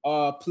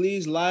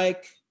 Please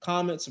like,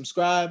 comment,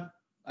 subscribe.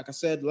 Like I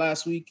said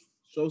last week,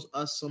 shows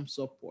us some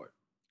support.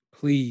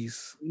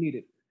 Please. We need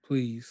it.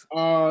 Please.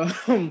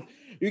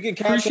 You can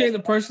appreciate the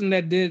person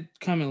that did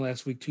comment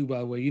last week too, by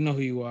the way. You know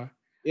who you are.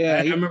 Yeah.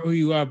 I remember who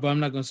you are, but I'm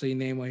not gonna say your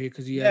name right here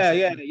because you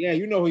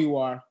you know who you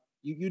are.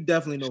 You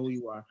definitely know who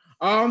you are.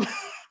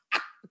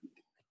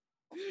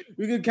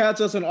 You can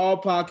catch us on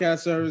all podcast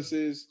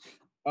services,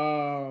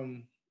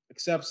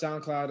 except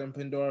SoundCloud and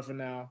Pandora for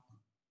now.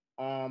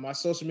 My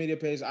social media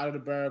page, Out of the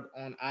Berg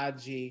on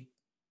IG,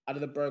 Out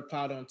of the Berg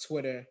Pod on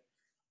Twitter.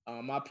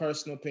 My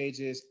personal page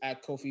is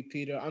at Kofi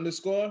Peter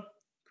 _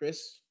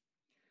 Chris.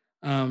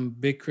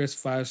 Big Chris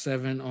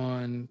 57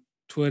 on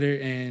Twitter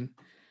and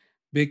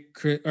Big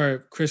Chris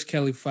or Chris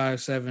Kelly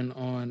 57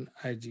 on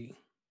IG.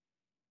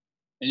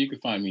 And you can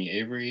find me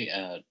Avery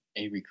at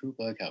Avery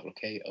Koopa, capital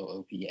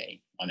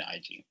KOOPA on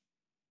IG.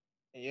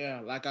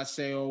 Yeah, like I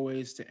say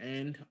always to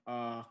end,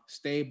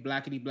 stay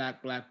blackity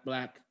black,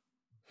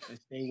 and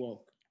stay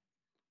woke.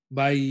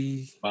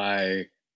 Bye. Bye.